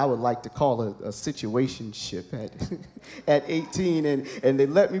of what I would like to call a situationship at 18, and they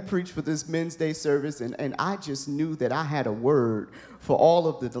let me preach for this Men's Day service, and I just knew that I had a word for all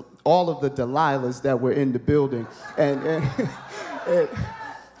of the Delilahs that were in the building, and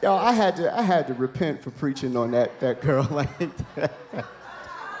y'all, I had to repent for preaching on that girl like that.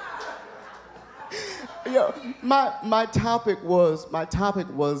 my topic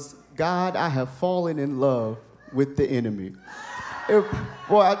was God, I have fallen in love with the enemy.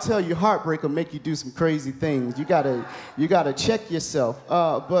 Boy, I tell you, heartbreak will make you do some crazy things. You gotta check yourself.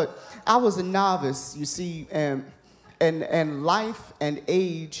 But I was a novice, you see, and life and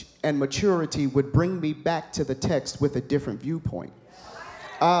age and maturity would bring me back to the text with a different viewpoint.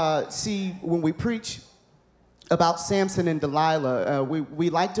 See, when we preach about Samson and Delilah, we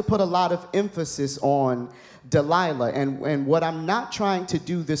like to put a lot of emphasis on Delilah, and what I'm not trying to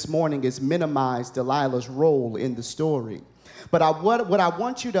do this morning is minimize Delilah's role in the story. But what I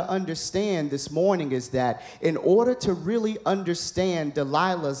want you to understand this morning is that in order to really understand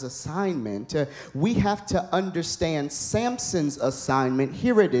Delilah's assignment, we have to understand Samson's assignment,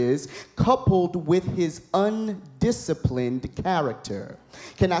 here it is, coupled with his undisciplined character.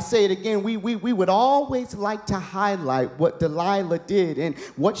 Can I say it again? We would always like to highlight what Delilah did, and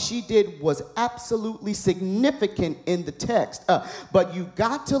what she did was absolutely significant in the text. But you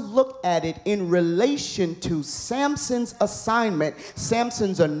got to look at it in relation to Samson's assignment,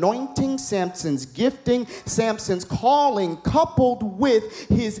 Samson's anointing, Samson's gifting, Samson's calling, coupled with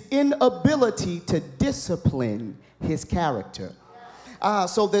his inability to discipline his character.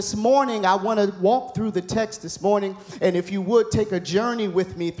 So this morning, I want to walk through the text this morning, and if you would, take a journey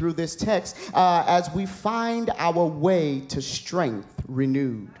with me through this text as we find our way to strength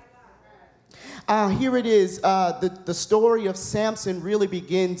renewed. Here it is. The story of Samson really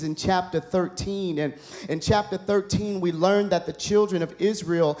begins in chapter 13. And in chapter 13, we learn that the children of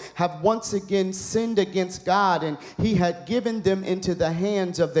Israel have once again sinned against God, and he had given them into the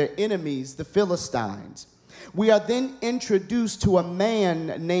hands of their enemies, the Philistines. We are then introduced to a man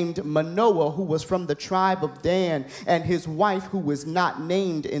named Manoah, who was from the tribe of Dan, and his wife, who was not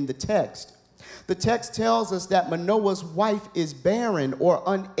named in the text. The text tells us that Manoah's wife is barren or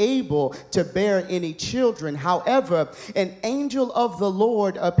unable to bear any children. However, an angel of the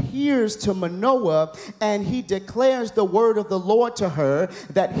Lord appears to Manoah, and he declares the word of the Lord to her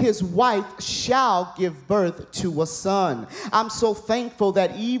that his wife shall give birth to a son. I'm so thankful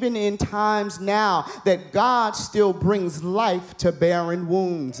that even in times now that God still brings life to barren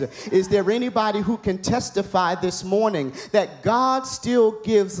wombs. Is there anybody who can testify this morning that God still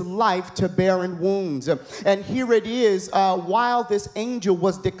gives life to barren wounds? And here it is, while this angel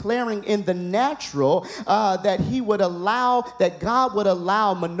was declaring in the natural that God would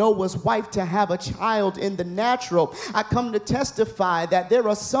allow Manoah's wife to have a child in the natural, I come to testify that there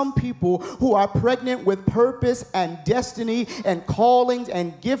are some people who are pregnant with purpose and destiny and callings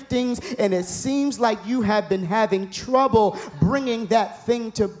and giftings, and it seems like you have been having trouble bringing that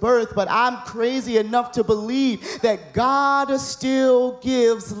thing to birth. But I'm crazy enough to believe that God still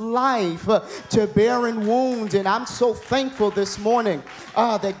gives life to barren wounds, and I'm so thankful this morning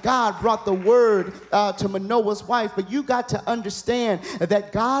that God brought the word to Manoah's wife. But you got to understand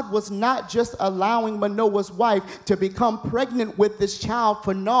that God was not just allowing Manoah's wife to become pregnant with this child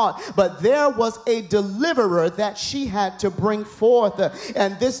for naught, but there was a deliverer that she had to bring forth,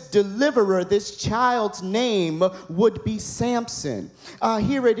 and this deliverer, this child's name would be Samson.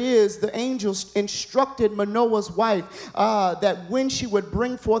 Here it is, the angels instructed Manoah's wife that when she would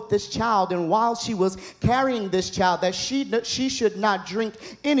bring forth this child, and while she was carrying this child, that she should not drink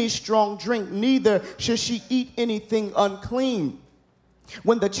any strong drink, neither should she eat anything unclean.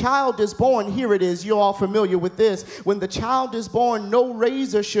 When the child is born, here it is, you're all familiar with this. When the child is born, no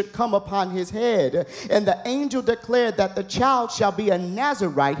razor should come upon his head. And the angel declared that the child shall be a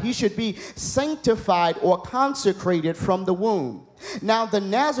Nazarite. He should be sanctified or consecrated from the womb. Now, the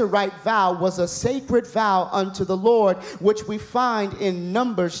Nazarite vow was a sacred vow unto the Lord, which we find in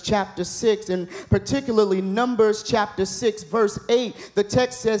Numbers chapter 6, and particularly Numbers chapter 6, verse 8. The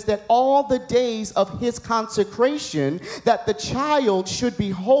text says that all the days of his consecration, that the child should be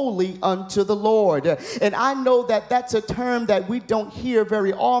holy unto the Lord. And I know that that's a term that we don't hear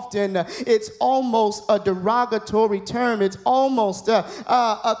very often. It's almost a derogatory term. It's almost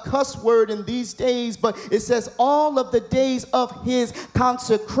a cuss word in these days, but it says all of the days of his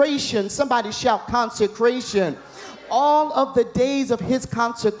consecration. Somebody shout consecration. All of the days of his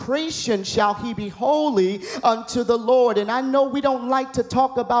consecration shall he be holy unto the Lord. And I know we don't like to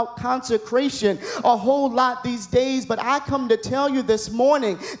talk about consecration a whole lot these days, but I come to tell you this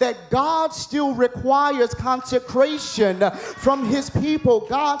morning that God still requires consecration from his people.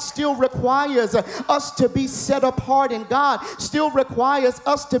 God still requires us to be set apart, and God still requires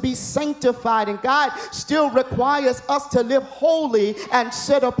us to be sanctified, and God still requires us to live holy and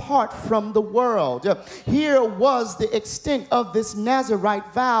set apart from the world. Here was the extent of this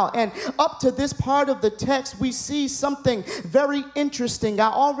Nazirite vow. And up to this part of the text, we see something very interesting. I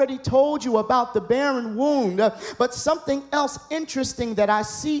already told you about the barren wound, but something else interesting that I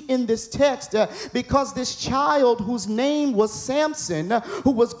see in this text, because this child whose name was Samson,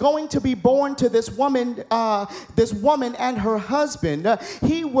 who was going to be born to this woman and her husband,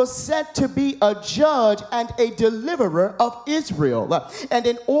 he was set to be a judge and a deliverer of Israel. And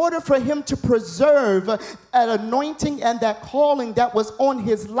in order for him to preserve an anointing and that calling that was on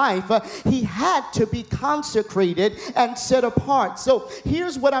his life, he had to be consecrated and set apart. So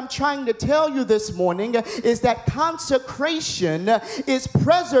here's what I'm trying to tell you this morning, is that consecration is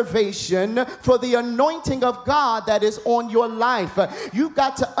preservation for the anointing of God that is on your life. You've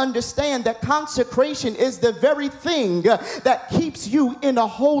got to understand that consecration is the very thing that keeps you in a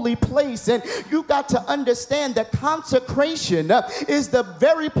holy place. And you've got to understand that consecration is the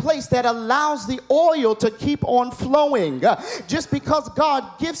very place that allows the oil to keep on flowing. Just because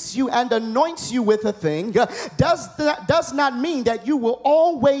God gifts you and anoints you with a thing does not mean that you will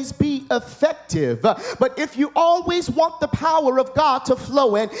always be effective. But if you always want the power of God to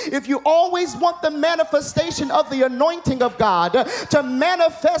flow in, if you always want the manifestation of the anointing of God to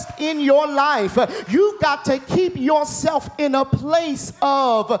manifest in your life, you've got to keep yourself in a place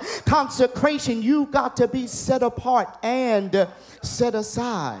of consecration. You've got to be set apart and set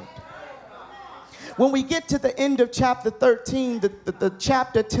aside. When we get to the end of chapter 13, the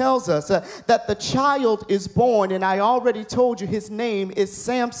chapter tells us that the child is born, and I already told you his name is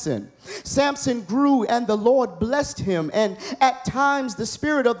Samson. Samson grew and the Lord blessed him, and at times the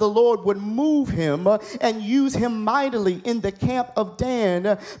Spirit of the Lord would move him and use him mightily in the camp of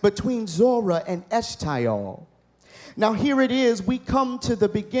Dan between Zorah and Eshtaol. Now here it is, we come to the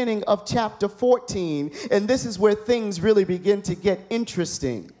beginning of chapter 14, and this is where things really begin to get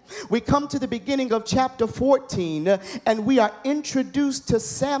interesting. We come to the beginning of chapter 14, and we are introduced to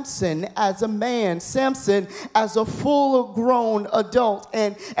Samson as a man, Samson as a full-grown adult.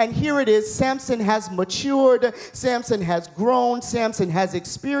 And here it is, Samson has matured, Samson has grown, Samson has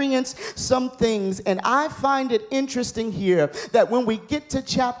experienced some things. And I find it interesting here that when we get to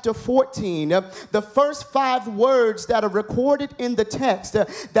chapter 14, the first 5 words that are recorded in the text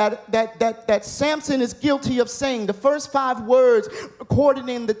that Samson is guilty of saying, the first 5 words recorded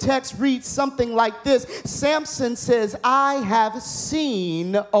in the text reads something like this. Samson says, I have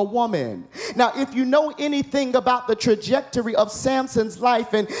seen a woman. Now, if you know anything about the trajectory of Samson's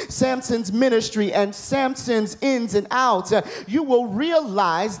life and Samson's ministry and Samson's ins and outs, you will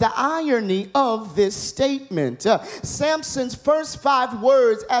realize the irony of this statement. Samson's first 5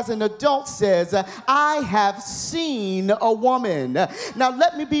 words as an adult says, I have seen a woman. Now,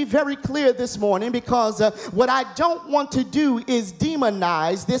 let me be very clear this morning, because what I don't want to do is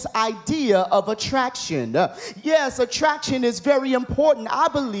demonize this idea of attraction. Yes, attraction is very important. I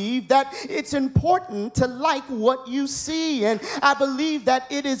believe that it's important to like what you see, and I believe that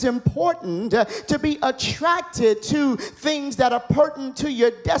it is important to be attracted to things that are pertinent to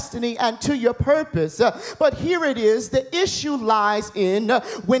your destiny and to your purpose. But here it is, the issue lies in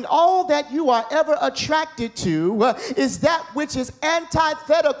when all that you are ever attracted to is that which is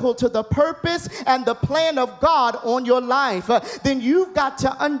antithetical to the purpose and the plan of God on your life, then you've got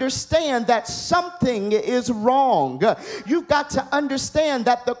to understand that something is wrong. You've got to understand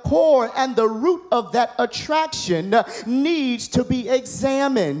that the core and the root of that attraction needs to be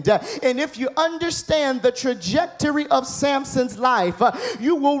examined. And if you understand the trajectory of Samson's life,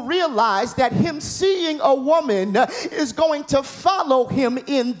 you will realize that him seeing a woman is going to follow him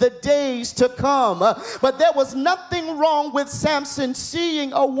in the days to come. But there was nothing wrong with Samson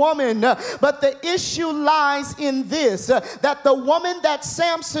seeing a woman, but the issue lies in this, that the woman that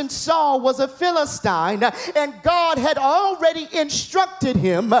Samson saw was a Philistine, and God had already instructed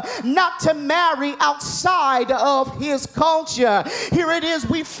him not to marry outside of his culture. Here it is,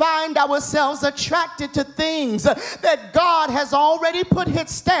 we find ourselves attracted to things that God has already put his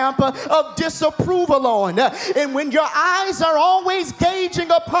stamp of disapproval on. And when your eyes are always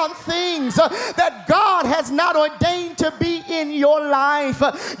gauging upon things that God has not ordained to be in your life,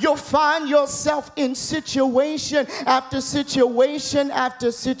 you'll find yourself in situation after situation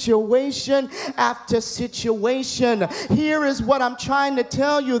after situation after situation. Here is what I'm trying to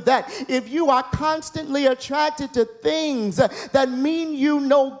tell you, that if you are constantly attracted to things that mean you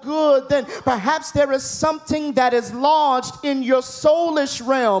no good, then perhaps there is something that is lodged in your soulish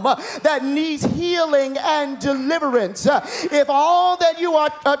realm that needs healing and deliverance. If all that you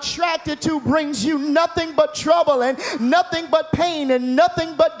are attracted to brings you nothing but trouble and nothing but pain and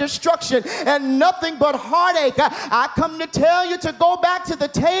nothing but destruction and nothing but heartache, I come to tell you to go back back to the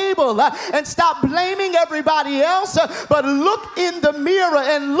table and stop blaming everybody else, but look in the mirror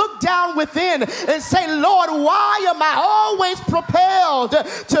and look down within and say, Lord, why am I always propelled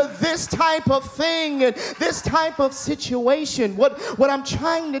to this type of thing and this type of situation? What I'm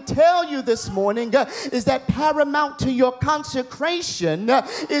trying to tell you this morning is that paramount to your consecration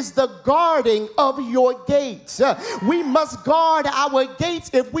is the guarding of your gates. We must guard our gates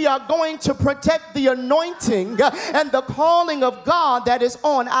if we are going to protect the anointing and the calling of God that is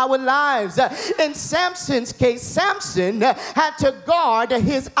on our lives. In Samson's case, Samson had to guard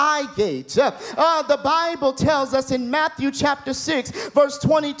his eye gate. The Bible tells us in Matthew chapter 6 verse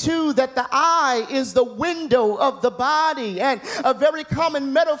 22 that the eye is the window of the body, and a very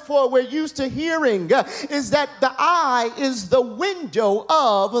common metaphor we're used to hearing is that the eye is the window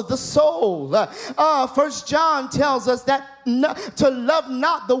of the soul. 1 John tells us that to love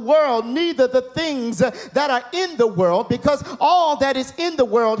not the world, neither the things that are in the world, because all that is in the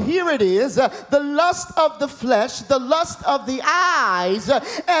world, here it is, the lust of the flesh, the lust of the eyes,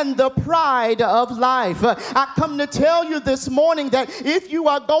 and the pride of life. I come to tell you this morning that if you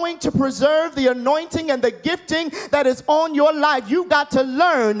are going to preserve the anointing and the gifting that is on your life, you got to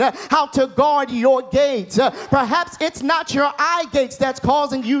learn how to guard your gates. Perhaps it's not your eye gates that's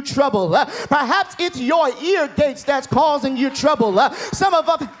causing you trouble. Perhaps it's your ear gates that's causing you trouble. Some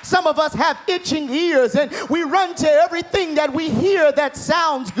of us have itching ears, and we run to everything that we hear that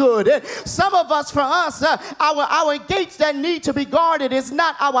sounds good. And some of us, for us, our gates that need to be guarded is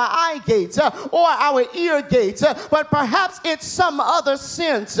not our eye gates or our ear gates, but perhaps it's some other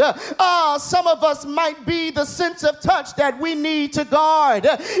sense. Some of us might be the sense of touch that we need to guard.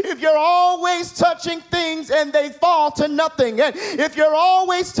 If you're always touching things and they fall to nothing, and if you're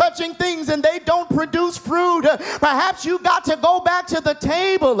always touching things and they don't produce fruit, perhaps you got to go back to the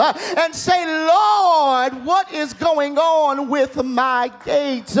table and say, Lord, what is going on with my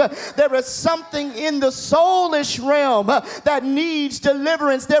gates? There is something in the soulish realm that needs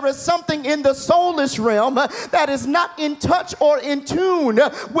deliverance. There is something in the soulish realm that is not in touch or in tune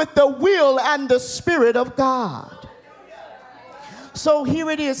with the will and the Spirit of God. So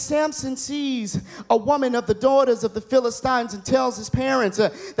here it is, Samson sees a woman of the daughters of the Philistines and tells his parents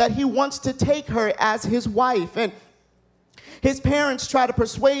that he wants to take her as his wife. And his parents try to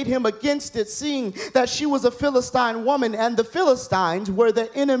persuade him against it, seeing that she was a Philistine woman and the Philistines were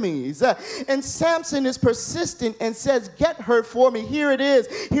the enemies. And Samson is persistent and says, get her for me. Here it is.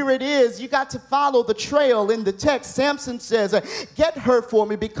 Here it is. You got to follow the trail in the text. Samson says, get her for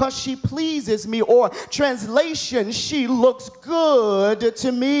me because she pleases me, or translation, she looks good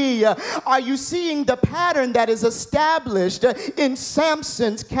to me. Are you seeing the pattern that is established in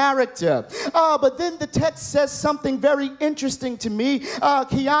Samson's character? But then the text says something very interesting to me.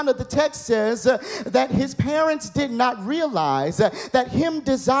 Kiana, the text says that his parents did not realize that him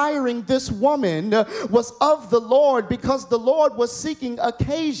desiring this woman was of the Lord, because the Lord was seeking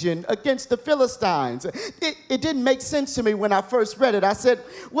occasion against the Philistines. It didn't make sense to me when I first read it. I said,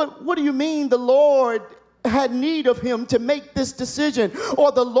 what do you mean the Lord had need of him to make this decision,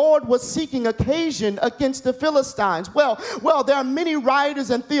 or the Lord was seeking occasion against the Philistines? Well, there are many writers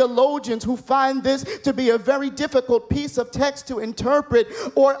and theologians who find this to be a very difficult piece of text to interpret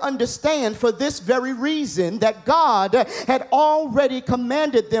or understand, for this very reason, that God had already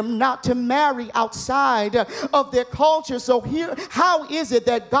commanded them not to marry outside of their culture. So here, how is it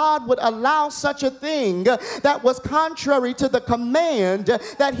that God would allow such a thing that was contrary to the command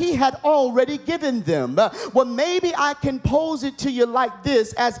that he had already given them? Well, maybe I can pose it to you like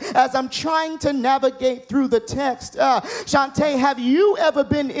this as I'm trying to navigate through the text. Shantae, have you ever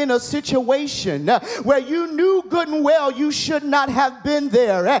been in a situation where you knew good and well you should not have been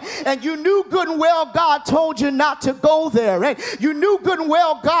there, and you knew good and well God told you not to go there, and you knew good and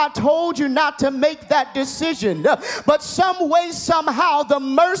well God told you not to make that decision, but some way, somehow, the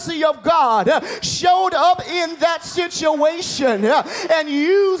mercy of God showed up in that situation and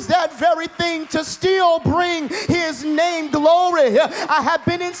used that very thing to still bring his name glory? I have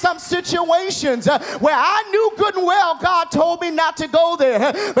been in some situations where I knew good and well God told me not to go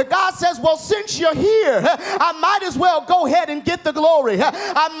there, but God says, well, since you're here, I might as well go ahead and get the glory.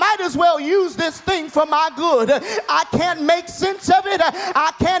 I might as well use this thing for my good. I can't make sense of it.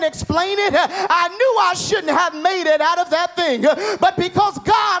 I can't explain it. I knew I shouldn't have made it out of that thing, but because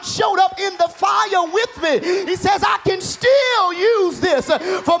God showed up in the fire with me, he says, I can still use this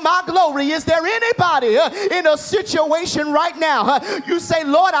for my glory. Is there anybody glory in a situation right now. You say,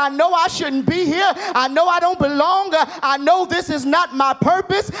 Lord, I know I shouldn't be here. I know I don't belong. I know this is not my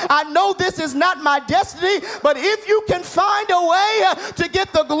purpose. I know this is not my destiny. But if you can find a way to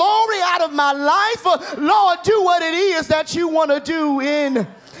get the glory out of my life, Lord, do what it is that you want to do in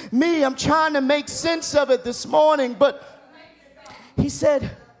me. I'm trying to make sense of it this morning, but he said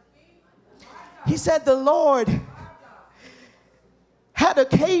the Lord had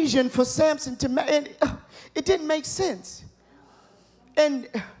occasion for Samson to, and it didn't make sense. And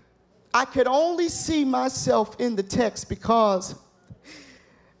I could only see myself in the text because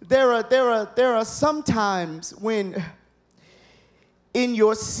there are some times when in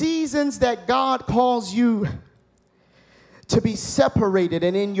your seasons that God calls you to be separated,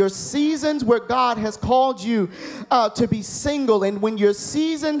 and in your seasons where God has called you to be single, and when your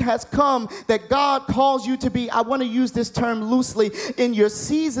season has come that God calls you to be, I want to use this term loosely, in your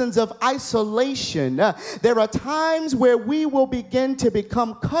seasons of isolation, there are times where we will begin to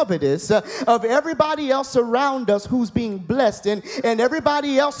become covetous of everybody else around us who's being blessed, and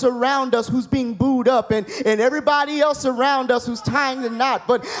everybody else around us who's being booed up, and everybody else around us who's tying the knot.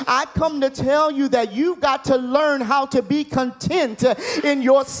 But I come to tell you that you've got to learn how to be content in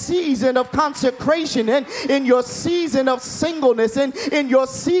your season of consecration, and in your season of singleness, and in your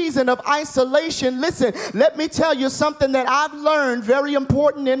season of isolation. Listen, let me tell you something that I've learned very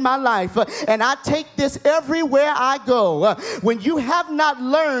important in my life, and I take this everywhere I go. When you have not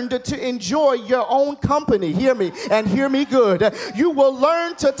learned to enjoy your own company, hear me and hear me good, you will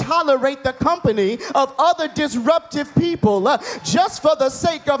learn to tolerate the company of other disruptive people just for the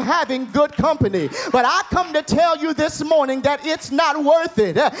sake of having good company. But I come to tell you this morning that it's not worth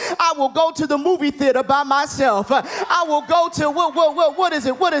it. I will go to the movie theater by myself. I will go to, what is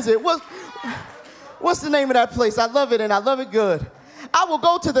it? What's the name of that place? I love it, and I love it good. I will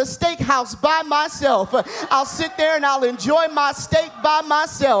go to the steakhouse by myself. I'll sit there and I'll enjoy my steak by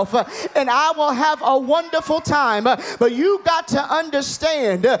myself, and I will have a wonderful time. But you got to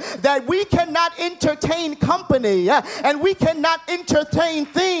understand that we cannot entertain company, and we cannot entertain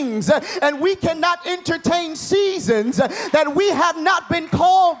things, and we cannot entertain seasons that we have not been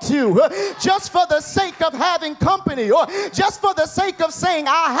called to just for the sake of having company, or just for the sake of saying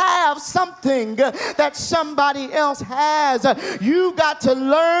I have something that somebody else has. You got to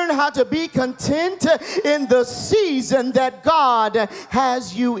learn how to be content in the season that God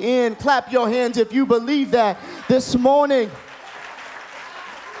has you in. Clap your hands if you believe that this morning.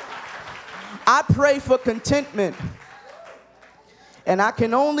 I pray for contentment, and I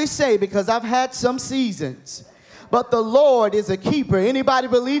can only say because I've had some seasons, but the Lord is a keeper. Anybody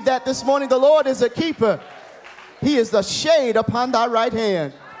believe that this morning? The Lord is a keeper. He is the shade upon thy right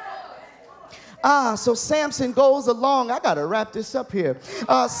hand. So Samson goes along. I got to wrap this up here.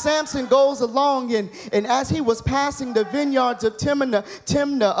 Samson goes along, and as he was passing the vineyards of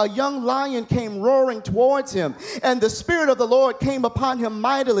Timnah, a young lion came roaring towards him. And the Spirit of the Lord came upon him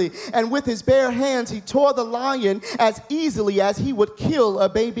mightily. And with his bare hands, he tore the lion as easily as he would kill a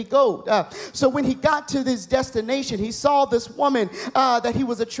baby goat. So when he got to his destination, he saw this woman that he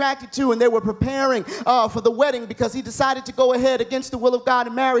was attracted to, and they were preparing for the wedding because he decided to go ahead against the will of God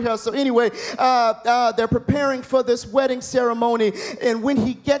and marry her. So anyway, they're preparing for this wedding ceremony, and when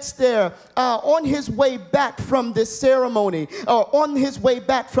he gets there, on his way back from this ceremony, or on his way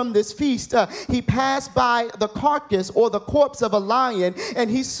back from this feast, he passed by the carcass or the corpse of a lion, and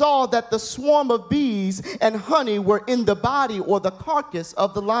he saw that the swarm of bees and honey were in the body or the carcass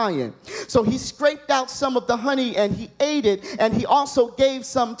of the lion. So he scraped out some of the honey and he ate it, and he also gave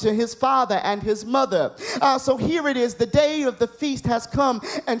some to his father and his mother. So here it is, the day of the feast has come,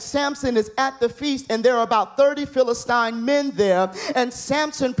 and Samson is at the feast, and there are about 30 Philistine men there, and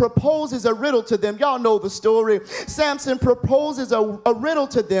Samson proposes a riddle to them. Y'all know the story. Samson proposes a riddle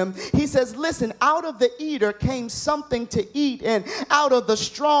to them. He says, listen, out of the eater came something to eat, and out of the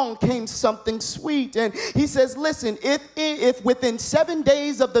strong came something sweet. And he says, listen, if within 7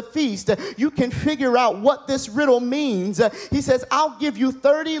 days of the feast you can figure out what this riddle means, he says, I'll give you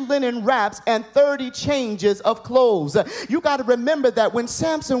 30 linen wraps and 30 changes of clothes. You got to remember that when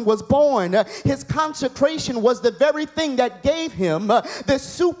Samson was born, his consecration was the very thing that gave him this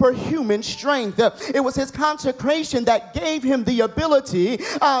superhuman strength. It was his consecration that gave him the ability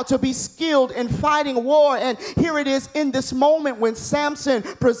to be skilled in fighting war. And here it is in this moment when Samson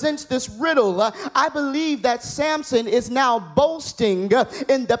presents this riddle. I believe that Samson is now boasting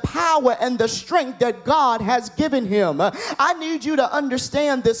in the power and the strength that God has given him. I need you to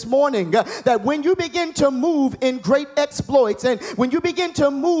understand this morning that when you begin to move in great exploits, and when you begin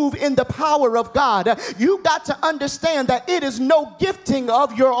to move in the power power of God, you got to understand that it is no gifting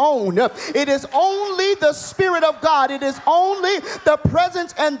of your own. It is only the Spirit of God. It is only the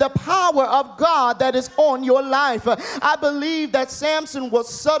presence and the power of God that is on your life. I believe that Samson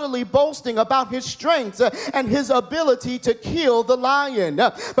was subtly boasting about his strength and his ability to kill the lion.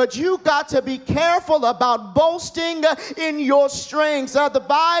 But you got to be careful about boasting in your strengths. The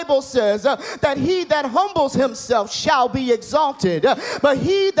Bible says that he that humbles himself shall be exalted, but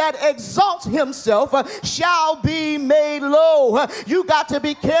he that exalts himself shall be made low. You got to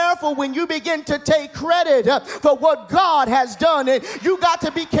be careful when you begin to take credit for what God has done. You got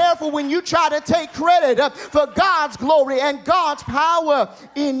to be careful when you try to take credit for God's glory and God's power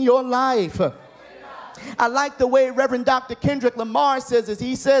in your life. I like the way Reverend Dr. Kendrick Lamar says this.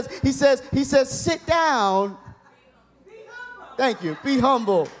 He says, sit down. Thank you. Be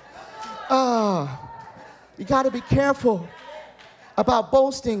humble. You got to be careful about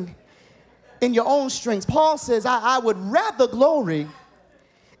boasting in your own strengths. Paul says, I would rather glory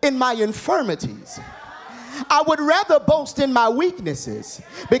in my infirmities. I would rather boast in my weaknesses,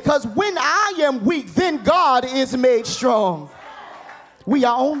 because when I am weak, then God is made strong. We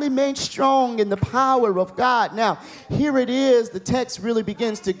are only made strong in the power of God. Now, here it is. The text really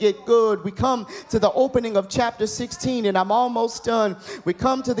begins to get good. We come to the opening of chapter 16, and I'm almost done. We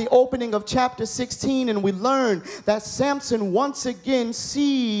come to the opening of chapter 16, and we learn that Samson once again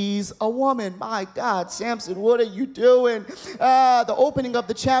sees a woman. My God, Samson, what are you doing? The opening of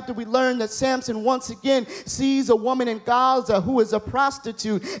the chapter, we learn that Samson once again sees a woman in Gaza who is a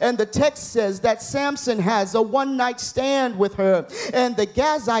prostitute. And the text says that Samson has a one-night stand with her. And the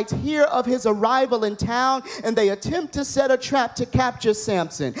Gazites hear of his arrival in town, and they attempt to set a trap to capture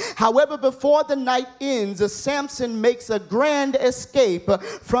Samson. However, before the night ends, Samson makes a grand escape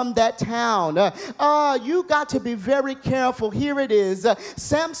from that town. You got to be very careful. Here it is.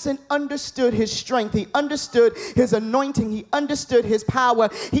 Samson understood his strength. He understood his anointing. He understood his power.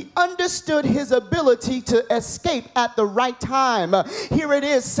 He understood his ability to escape at the right time. Here it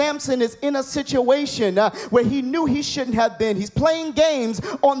is. Samson is in a situation where he knew he shouldn't have been. He's playing games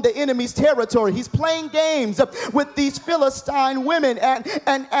on the enemy's territory. He's playing games with these Philistine women.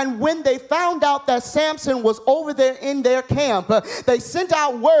 And when they found out that Samson was over there in their camp, they sent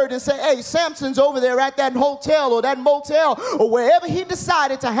out word and said, hey, Samson's over there at that hotel or that motel or wherever he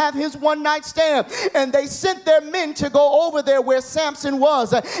decided to have his one-night stand. And they sent their men to go over there where Samson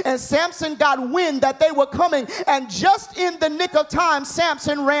was. And Samson got wind that they were coming. And just in the nick of time,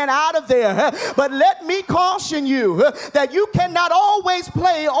 Samson ran out of there. But let me caution you that you cannot always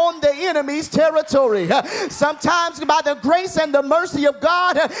play on the enemy's territory. Sometimes by the grace and the mercy of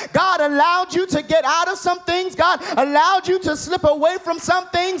God, God allowed you to get out of some things. God allowed you to slip away from some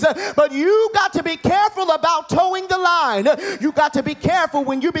things. But you got to be careful about towing the line. You got to be careful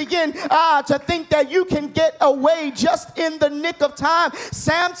when you begin to think that you can get away just in the nick of time.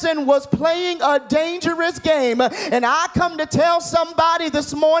 Samson was playing a dangerous game. And I come to tell somebody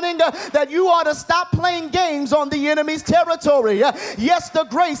this morning that you ought to stop playing games on the enemy's territory. Yes, the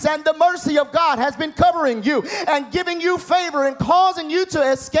grace and the mercy of God has been covering you and giving you favor and causing you to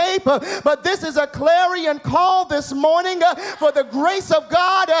escape. But this is a clarion call this morning for the grace of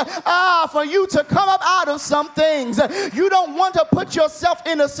God for you to come up out of some things. You don't want to put yourself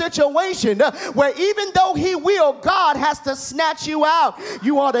in a situation where even though He will, God has to snatch you out.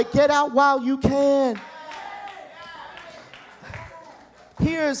 You ought to get out while you can.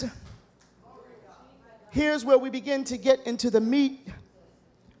 Here's where we begin to get into the meat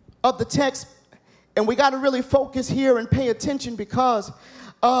of the text, and we got to really focus here and pay attention, because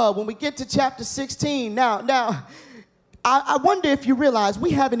when we get to chapter 16, now I wonder if you realize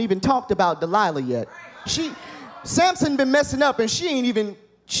we haven't even talked about Delilah yet. Samson been messing up, and she ain't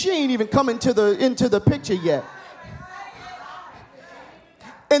even come into the picture yet.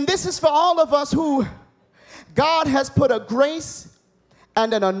 And this is for all of us who God has put a grace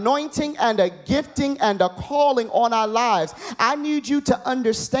and an anointing and a gifting and a calling on our lives. I need you to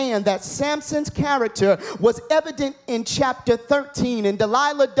understand that Samson's character was evident in chapter 13, and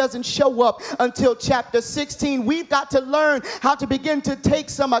Delilah doesn't show up until chapter 16. We've got to learn how to begin to take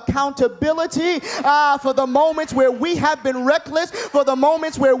some accountability for the moments where we have been reckless, for the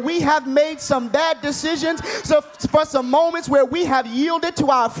moments where we have made some bad decisions, so for some moments where we have yielded to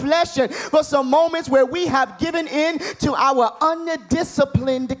our flesh, and for some moments where we have given in to our undisciplined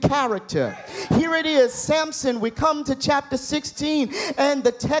character. Here it is, Samson. We come to chapter 16, and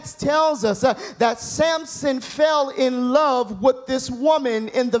the text tells us that Samson fell in love with this woman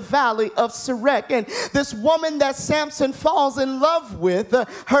in the valley of Sorek. And this woman that Samson falls in love with,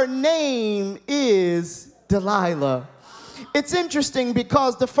 her name is Delilah. it's interesting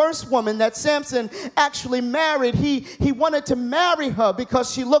because the first woman that Samson actually married, he wanted to marry her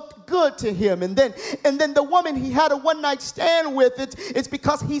because she looked good to him. And then the woman he had a one-night stand with, it's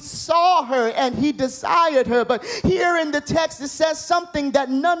because he saw her and he desired her. But here in the text, it says something that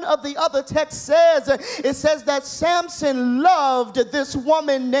none of the other text says. It says that Samson loved this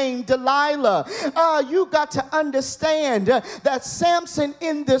woman named Delilah. You got to understand that Samson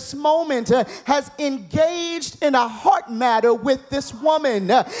in this moment has engaged in a heart matter with this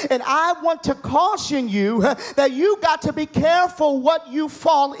woman. And I want to caution you that you got to be careful what you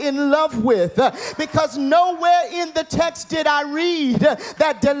fall in love with, because nowhere in the text did I read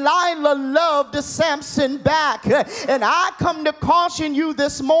that Delilah loved Samson back. And I come to caution you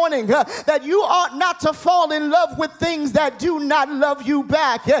this morning that you ought not to fall in love with things that do not love you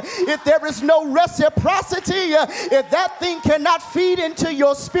back. If there is no reciprocity, if that thing cannot feed into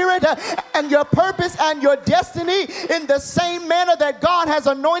your spirit and your purpose and your destiny in the same manner that God has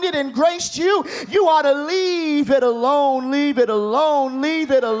anointed and graced you, you ought to leave it alone, leave it alone,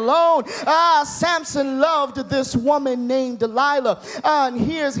 leave it alone. Samson loved this woman named Delilah. And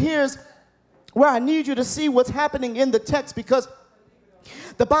here's where I need you to see what's happening in the text, because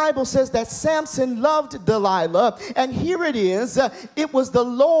the Bible says that Samson loved Delilah, and here it is. It was the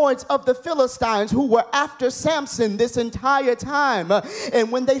lords of the Philistines who were after Samson this entire time.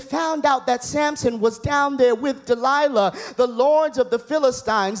 And when they found out that Samson was down there with Delilah, the lords of the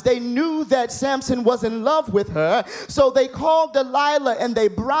Philistines, they knew that Samson was in love with her. So they called Delilah and they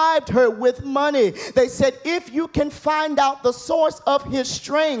bribed her with money. They said, if you can find out the source of his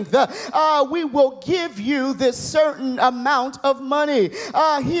strength, we will give you this certain amount of money.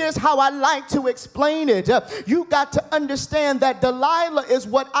 Here's how I like to explain it. You got to understand that Delilah is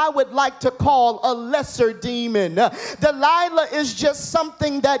what I would like to call a lesser demon. Delilah is just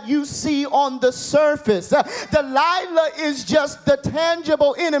something that you see on the surface. Delilah is just the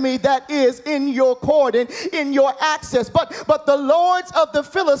tangible enemy that is in your court and in your access. But the lords of the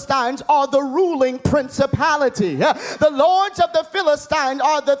Philistines are the ruling principality. The lords of the Philistines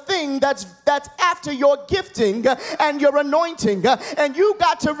are the thing that's after your gifting and your anointing. And you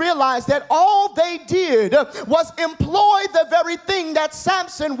got to realize that all they did was employ the very thing that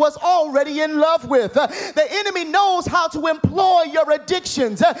Samson was already in love with. The enemy knows how to employ your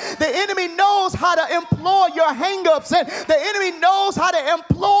addictions. The enemy knows how to employ your hang-ups. And the enemy knows how to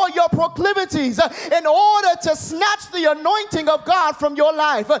employ your proclivities in order to snatch the anointing of God from your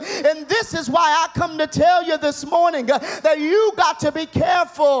life. And this is why I come to tell you this morning that you got to be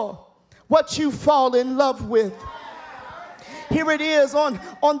careful what you fall in love with. Here it is on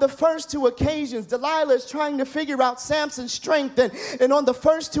the first two occasions. Delilah is trying to figure out Samson's strength. And on the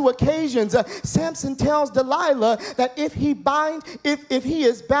first two occasions, Samson tells Delilah that if he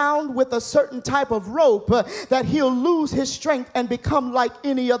is bound with a certain type of rope, that he'll lose his strength and become like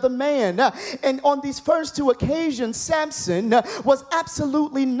any other man. And on these first two occasions, Samson was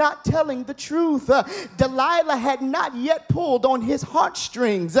absolutely not telling the truth. Delilah had not yet pulled on his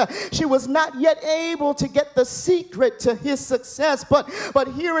heartstrings. She was not yet able to get the secret to his success. But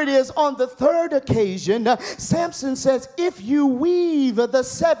here it is on the third occasion. Samson says, if you weave the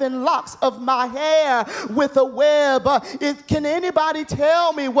 7 locks of my hair with a web, can anybody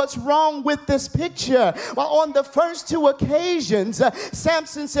tell me what's wrong with this picture? Well, on the first two occasions,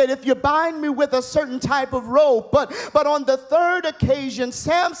 Samson said, if you bind me with a certain type of rope. But on the third occasion,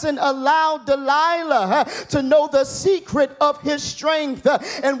 Samson allowed Delilah to know the secret of his strength.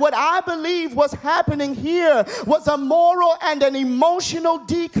 And what I believe was happening here was a moral and an emotional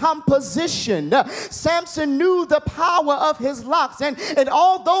decomposition. Samson knew the power of his locks, and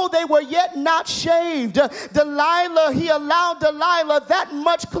although they were yet not shaved, he allowed Delilah that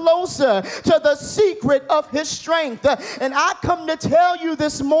much closer to the secret of his strength. And I come to tell you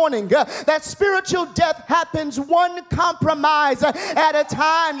this morning that spiritual death happens one compromise at a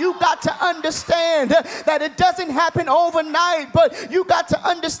time. You got to understand that it doesn't happen overnight, but you got to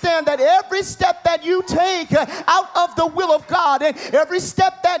understand that every step that you take out of the will of God, and every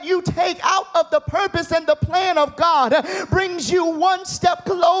step that you take out of the purpose and the plan of God brings you one step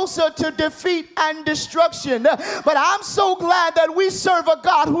closer to defeat and destruction. But I'm so glad that we serve a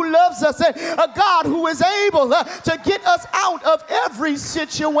God who loves us, and a God who is able to get us out of every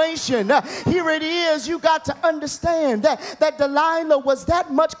situation. Here it is. You got to understand that Delilah was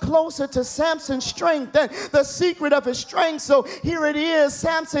that much closer to Samson's strength and the secret of his strength. So here it is.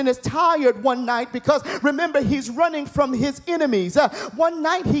 Samson is tired one night because remember, he's running from his enemies. One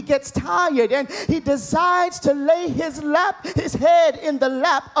night he gets tired and he decides to lay his head in the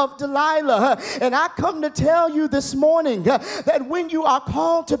lap of Delilah. And I come to tell you this morning that when you are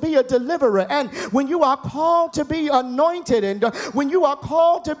called to be a deliverer, and when you are called to be anointed, and when you are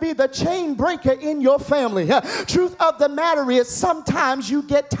called to be the chain breaker in your family, truth of the matter is sometimes you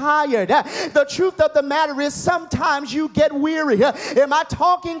get tired. The truth of the matter is sometimes you get weary. Am I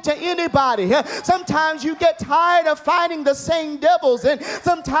talking to anybody? Sometimes you get tired of fighting the same devils, and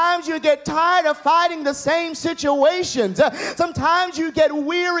sometimes you get tired of fighting the same situations. Sometimes you get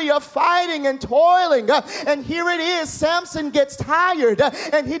weary of fighting and toiling. And here it is, Samson gets tired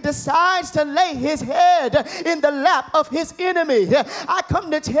and he decides to lay his head in the lap of his enemy. I come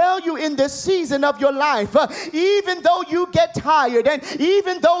to tell you in this season of your life, even though you get tired and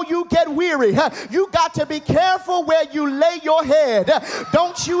even though you get weary, you got to be careful where you lay your head.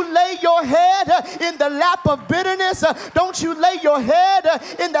 Don't you lay your head in the lap of bitterness. Don't you lay your head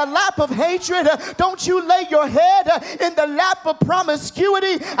in the lap of hatred. Don't you lay your head in the lap of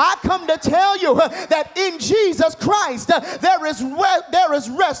promiscuity. I come to tell you that in Jesus Christ there is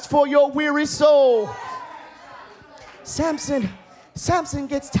rest for your weary soul. Samson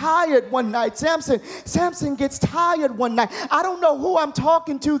gets tired one night. Samson gets tired one night. I don't know who I'm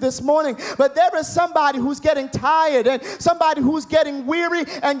talking to this morning, but there is somebody who's getting tired and somebody who's getting weary,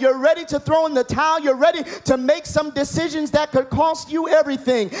 and you're ready to throw in the towel. You're ready to make some decisions that could cost you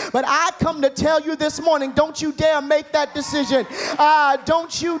everything. But I come to tell you this morning, don't you dare make that decision.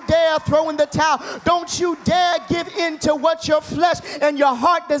 Don't you dare throw in the towel. Don't you dare give in to what your flesh and your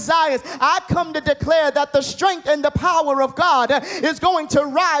heart desires. I come to declare that the strength and the power of God is going to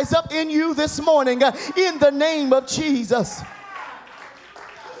rise up in you this morning in the name of Jesus.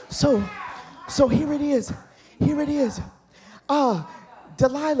 So here it is.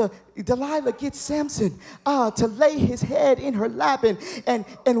 Delilah gets Samson to lay his head in her lap,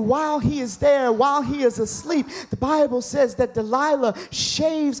 and while he is there, while he is asleep, the Bible says that Delilah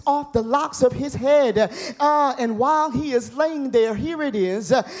shaves off the locks of his head, and while he is laying there, here it is,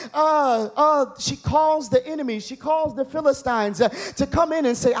 she calls the enemy, she calls the Philistines to come in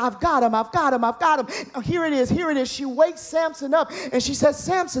and say, I've got him. Here it is, she wakes Samson up and she says,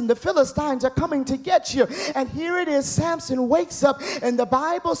 Samson, the Philistines are coming to get you. And here it is, Samson wakes up, and the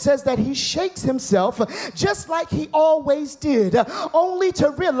Bible says that he shakes himself just like he always did, only to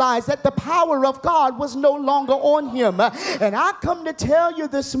realize that the power of God was no longer on him. And I come to tell you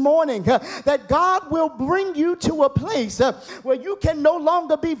this morning that God will bring you to a place where you can no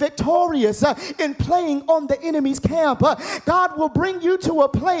longer be victorious in playing on the enemy's camp. God will bring you to a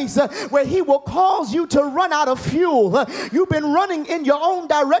place where he will cause you to run out of fuel. You've been running in your own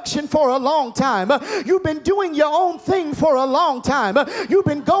direction for a long time. You've been doing your own thing for a long time. You've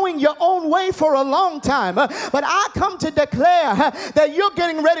been going your own way for a long time. But I come to declare that you're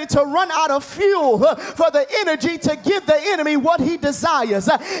getting ready to run out of fuel for the energy to give the enemy what he desires.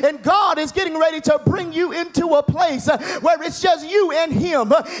 And God is getting ready to bring you into a place where it's just you and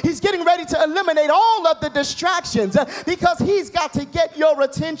him. He's getting ready to eliminate all of the distractions because he's got to get your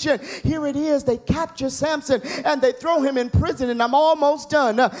attention. Here it is. They capture Samson and they throw him in prison, and I'm almost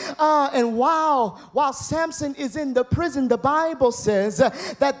done. And while Samson is in the prison, the Bible says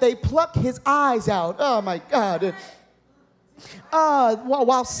that they pluck his eyes out. Oh my God.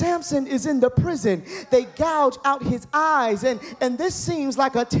 While Samson is in the prison, they gouge out his eyes, and this seems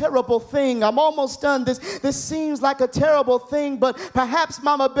like a terrible thing. I'm almost done. This seems like a terrible thing, but perhaps,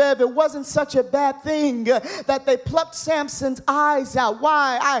 Mama Bev, it wasn't such a bad thing that they plucked Samson's eyes out.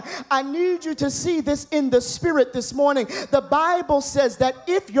 Why? I need you to see this in the spirit this morning. The Bible says that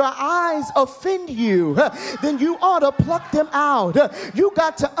if your eyes offend you, then you ought to pluck them out. You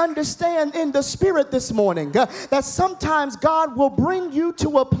got to understand in the spirit this morning that sometimes God will bring you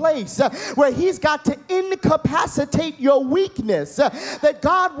to a place where he's got to incapacitate your weakness, that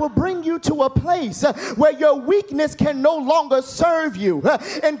God will bring you to a place where your weakness can no longer serve you,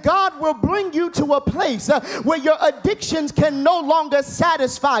 and God will bring you to a place where your addictions can no longer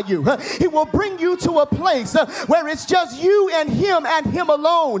satisfy you. He will bring you to a place where it's just you and him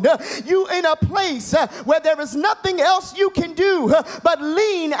alone. You in a place where there is nothing else you can do but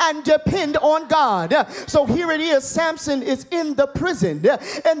lean and depend on God. So here it is, Samson is is in the prison.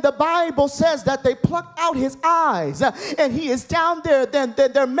 And the Bible says that they plucked out his eyes, and he is down there. Then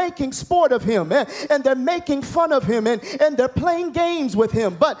they're making sport of him, and they're making fun of him, and they're playing games with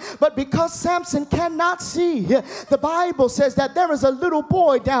him. But because Samson cannot see, the Bible says that there is a little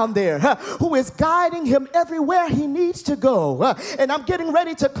boy down there who is guiding him everywhere he needs to go. And I'm getting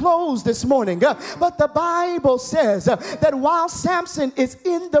ready to close this morning. But the Bible says that while Samson is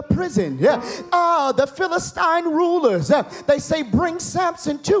in the prison, the Philistine rulers, they say, bring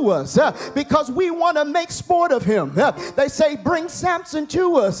Samson to us because we want to make sport of him. They say, bring Samson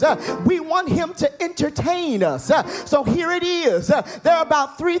to us. We want him to entertain us. So here it is. There are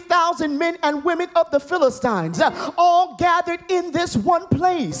about 3,000 men and women of the Philistines all gathered in this one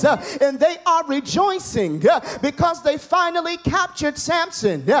place. And they are rejoicing because they finally captured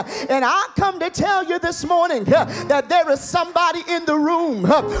Samson. And I come to tell you this morning that there is somebody in the room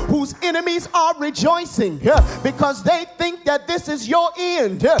whose enemies are rejoicing because they think that this is your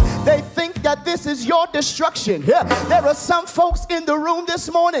end. They think that this is your destruction. There are some folks in the room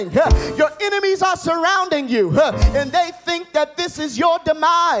this morning. Your enemies are surrounding you and they think that this is your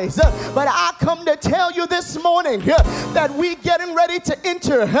demise. But I come to tell you this morning that we getting ready to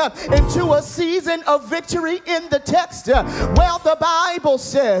enter into a season of victory in the text. Well, the Bible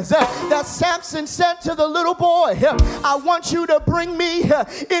says that Samson said to the little boy, I want you to bring me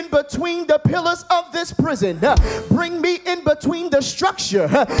in between the pillars of this prison. Bring me in between the structure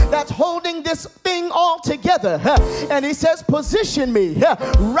that's holding this thing all together. And he says, position me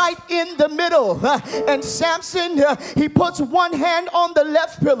right in the middle. And Samson, he puts one hand on the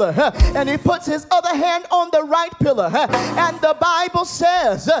left pillar and he puts his other hand on the right pillar. And the Bible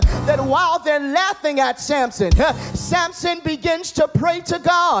says that while they're laughing at Samson, Samson begins to pray to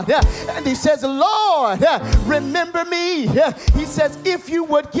God. And he says, Lord, remember me. He says, if you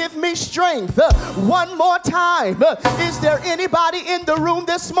would give me strength one more time. Is there anybody in the room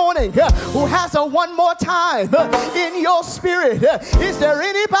this morning who has a one more time in your spirit? Is there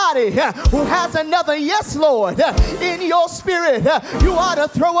anybody who has another yes, Lord, in your spirit? You ought to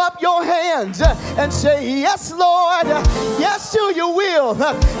throw up your hands and say, yes, Lord, yes to your will,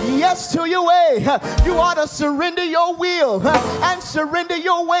 yes to your way. You ought to surrender your will and surrender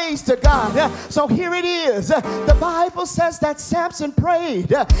your ways to God. So here it is. The Bible says that Samson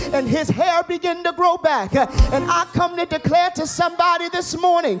prayed and his hair began to grow back. And I come to declare to somebody this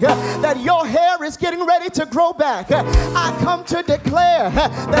morning that your hair is getting ready to grow back. I come to declare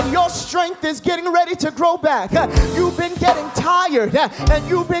that your strength is getting ready to grow back. You've been getting tired and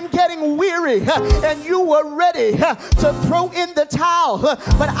you've been getting weary and you were ready to throw in the towel.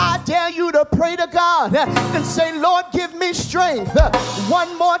 But I dare you to pray to God and say, Lord, give me strength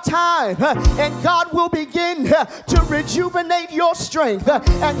one more time. And God will begin to rejuvenate your strength.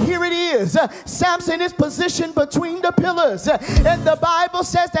 And here it is. Samson is positioned between the pillars. And the Bible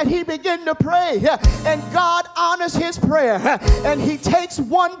says that he began to pray. And God honors his prayer. And he takes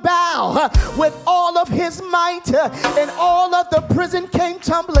one bow with all of his might. And all of the prison came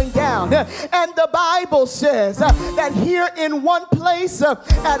tumbling down. And the Bible says that here in one place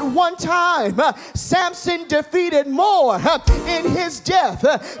at one time, Samson defeated more in his death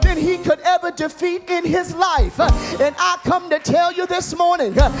than he could ever defeat in his life. And I come to tell you this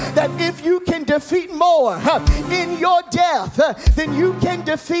morning that if you can defeat more in your death than you can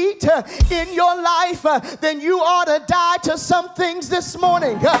defeat in your life, then you ought to die to some things this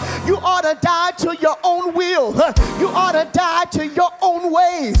morning. You ought to die to your own will. You ought to die to your own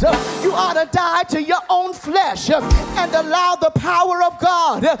ways. You ought to die to your own flesh and allow the power of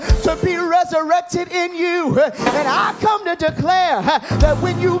God to be resurrected in you. And I come to declare that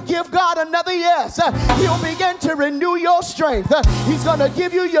when you give God another yes, he'll begin to renew your strength. He's going to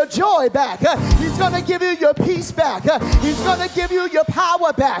give you your joy back. He's going to give you your peace back. He's going to give you your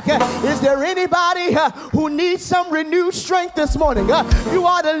power back. Is there anybody who needs some renewed strength this morning? You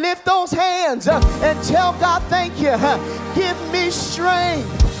ought to lift those hands and tell God, thank you. Give me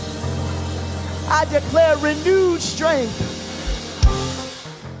strength. I declare renewed strength.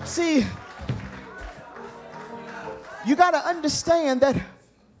 See, you got to understand that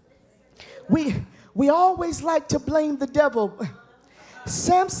we always like to blame the devil.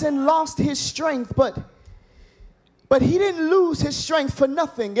 Samson lost his strength, but he didn't lose his strength for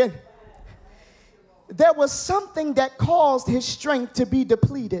nothing. And there was something that caused his strength to be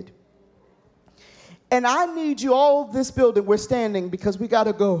depleted. And I need you, all this building, we're standing because we got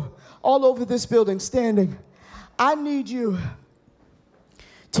to go all over this building standing. I need you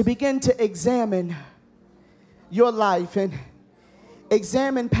to begin to examine your life and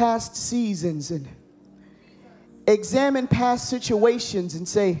examine past seasons and examine past situations and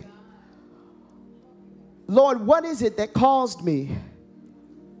say, Lord, what is it that caused me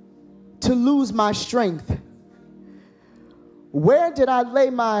to lose my strength? Where did I lay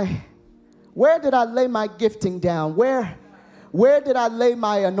my gifting down? Where did I lay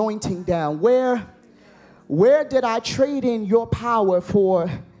my anointing down? Where did I trade in your power for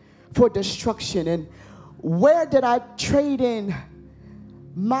destruction? And where did I trade in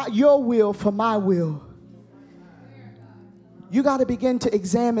your will for my will? You got to begin to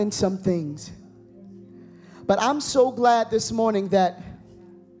examine some things. But I'm so glad this morning that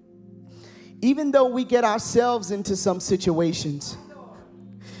even though we get ourselves into some situations,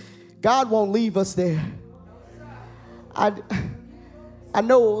 God won't leave us there. I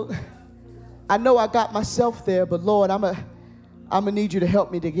know I got myself there, but Lord, I'm gonna need you to help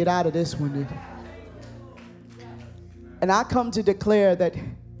me to get out of this one. And I come to declare that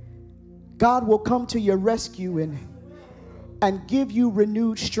God will come to your rescue and give you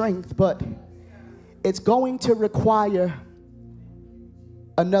renewed strength, but it's going to require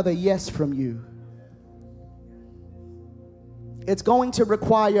another yes from you. It's going to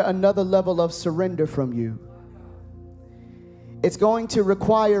require another level of surrender from you. It's going to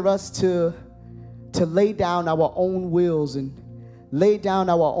require us to lay down our own wills and lay down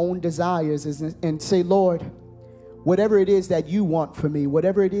our own desires and say, Lord, whatever it is that you want for me,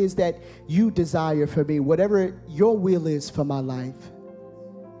 whatever it is that you desire for me, whatever your will is for my life,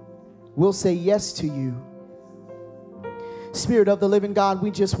 we'll say yes to you. Spirit of the living God, we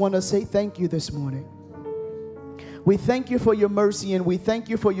just want to say thank you this morning. We thank you for your mercy, and we thank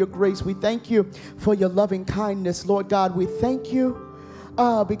you for your grace. We thank you for your loving kindness, Lord God. We thank you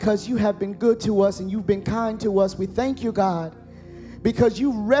because you have been good to us and you've been kind to us. We thank you, God, because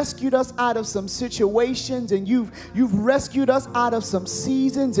you rescued us out of some situations, and you've rescued us out of some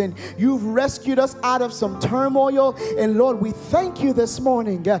seasons, and you've rescued us out of some turmoil. And Lord, we thank you this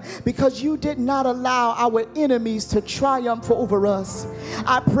morning because you did not allow our enemies to triumph over us.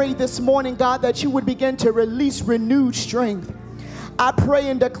 I pray this morning, God, that you would begin to release renewed strength. I pray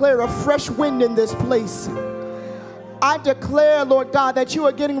and declare a fresh wind in this place. I declare, Lord God, that you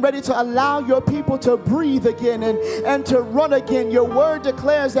are getting ready to allow your people to breathe again and to run again. Your word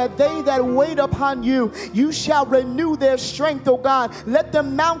declares that they that wait upon you, you shall renew their strength, oh God. Let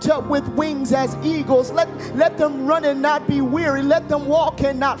them mount up with wings as eagles. Let them run and not be weary. Let them walk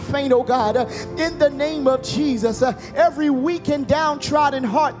and not faint, oh God. In the name of Jesus, every weak and downtrodden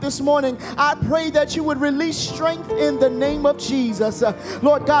heart this morning, I pray that you would release strength in the name of Jesus.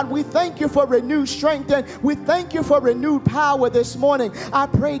 Lord God, we thank you for renewed strength, and we thank you for renewed power this morning. I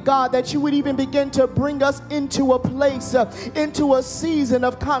pray, God, that you would even begin to bring us into a place, into a season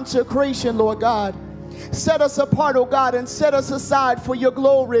of consecration, Lord God. Set us apart, oh God, and set us aside for your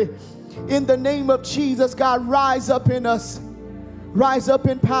glory. In the name of Jesus, God, rise up in us. Rise up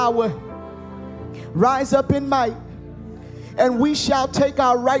in power. Rise up in might. And we shall take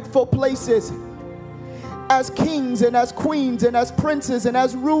our rightful places as kings and as queens and as princes and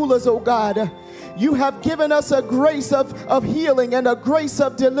as rulers, oh God. You have given us a grace of healing and a grace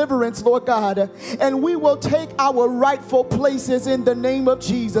of deliverance, Lord God. And we will take our rightful places in the name of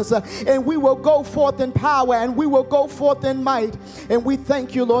Jesus. And we will go forth in power, and we will go forth in might. And we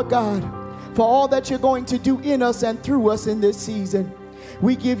thank you, Lord God, for all that you're going to do in us and through us in this season.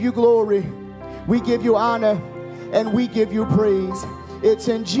 We give you glory, we give you honor, and we give you praise. It's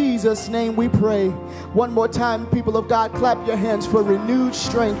in Jesus' name we pray. One more time, people of God, clap your hands for renewed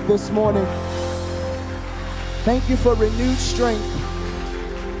strength this morning. Thank you for renewed strength.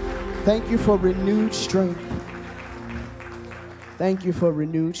 Thank you for renewed strength. Thank you for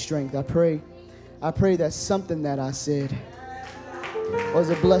renewed strength. I pray that something that I said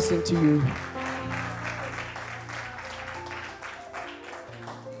was a blessing to you.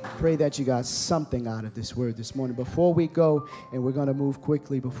 Pray that you got something out of this word this morning. Before we go, and we're going to move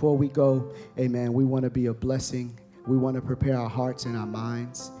quickly, before we go, amen, we want to be a blessing. We want to prepare our hearts and our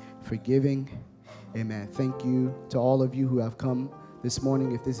minds for giving. Amen. Thank you to all of you who have come this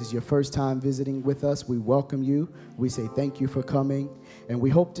morning. If this is your first time visiting with us, we welcome you. We say thank you for coming, and we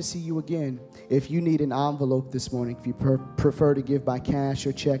hope to see you again. If you need an envelope this morning, if you prefer to give by cash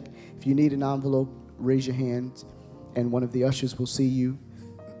or check, if you need an envelope, raise your hand, and one of the ushers will see you.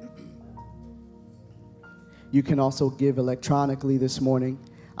 You can also give electronically this morning.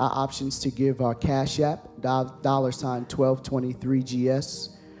 Our options to give are Cash App,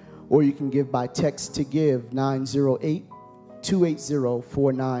 $1223GS, or you can give by text to give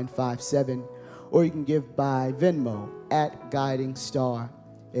 908-280-4957, or you can give by Venmo at Guiding Star.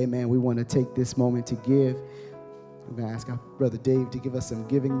 Amen. We want to take this moment to give. We're going to ask our brother Dave to give us some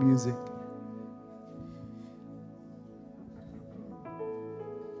giving music.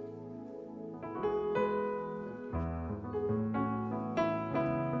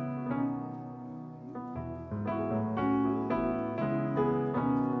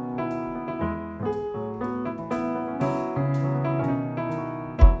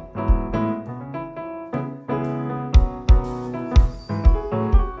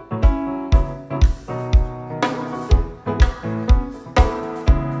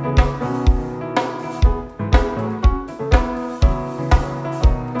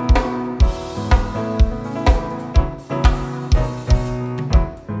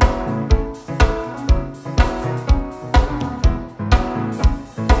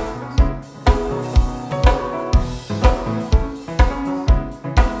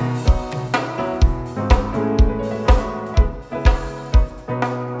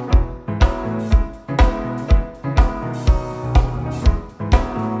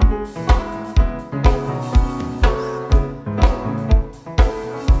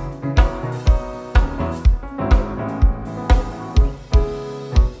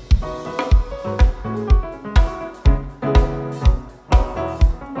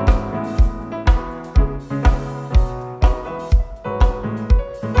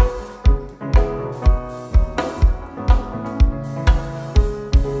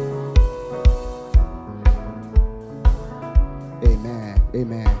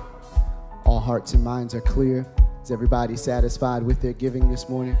 hearts and minds are clear? Is everybody satisfied with their giving this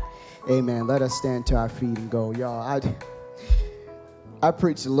morning? Amen. Let us stand to our feet and go. Y'all, I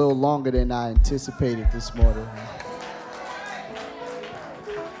preached a little longer than I anticipated this morning.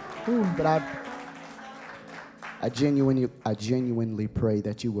 But I genuinely pray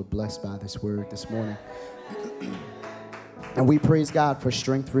that you were blessed by this word this morning. And we praise God for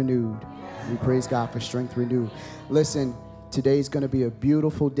strength renewed. We praise God for strength renewed. Listen, today's going to be a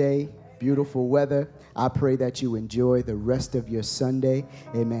beautiful day, beautiful weather. I pray that you enjoy the rest of your Sunday.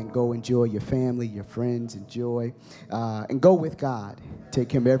 Amen. Go enjoy your family, your friends, enjoy. And go with God.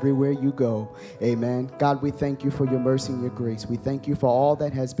 Take him everywhere you go. Amen. God, we thank you for your mercy and your grace. We thank you for all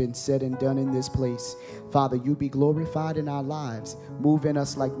that has been said and done in this place. Father, you be glorified in our lives. Move in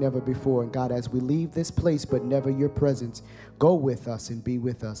us like never before. And God, as we leave this place, but never your presence, go with us and be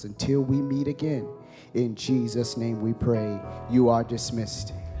with us until we meet again. In Jesus' name we pray. You are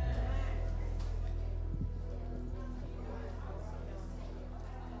dismissed.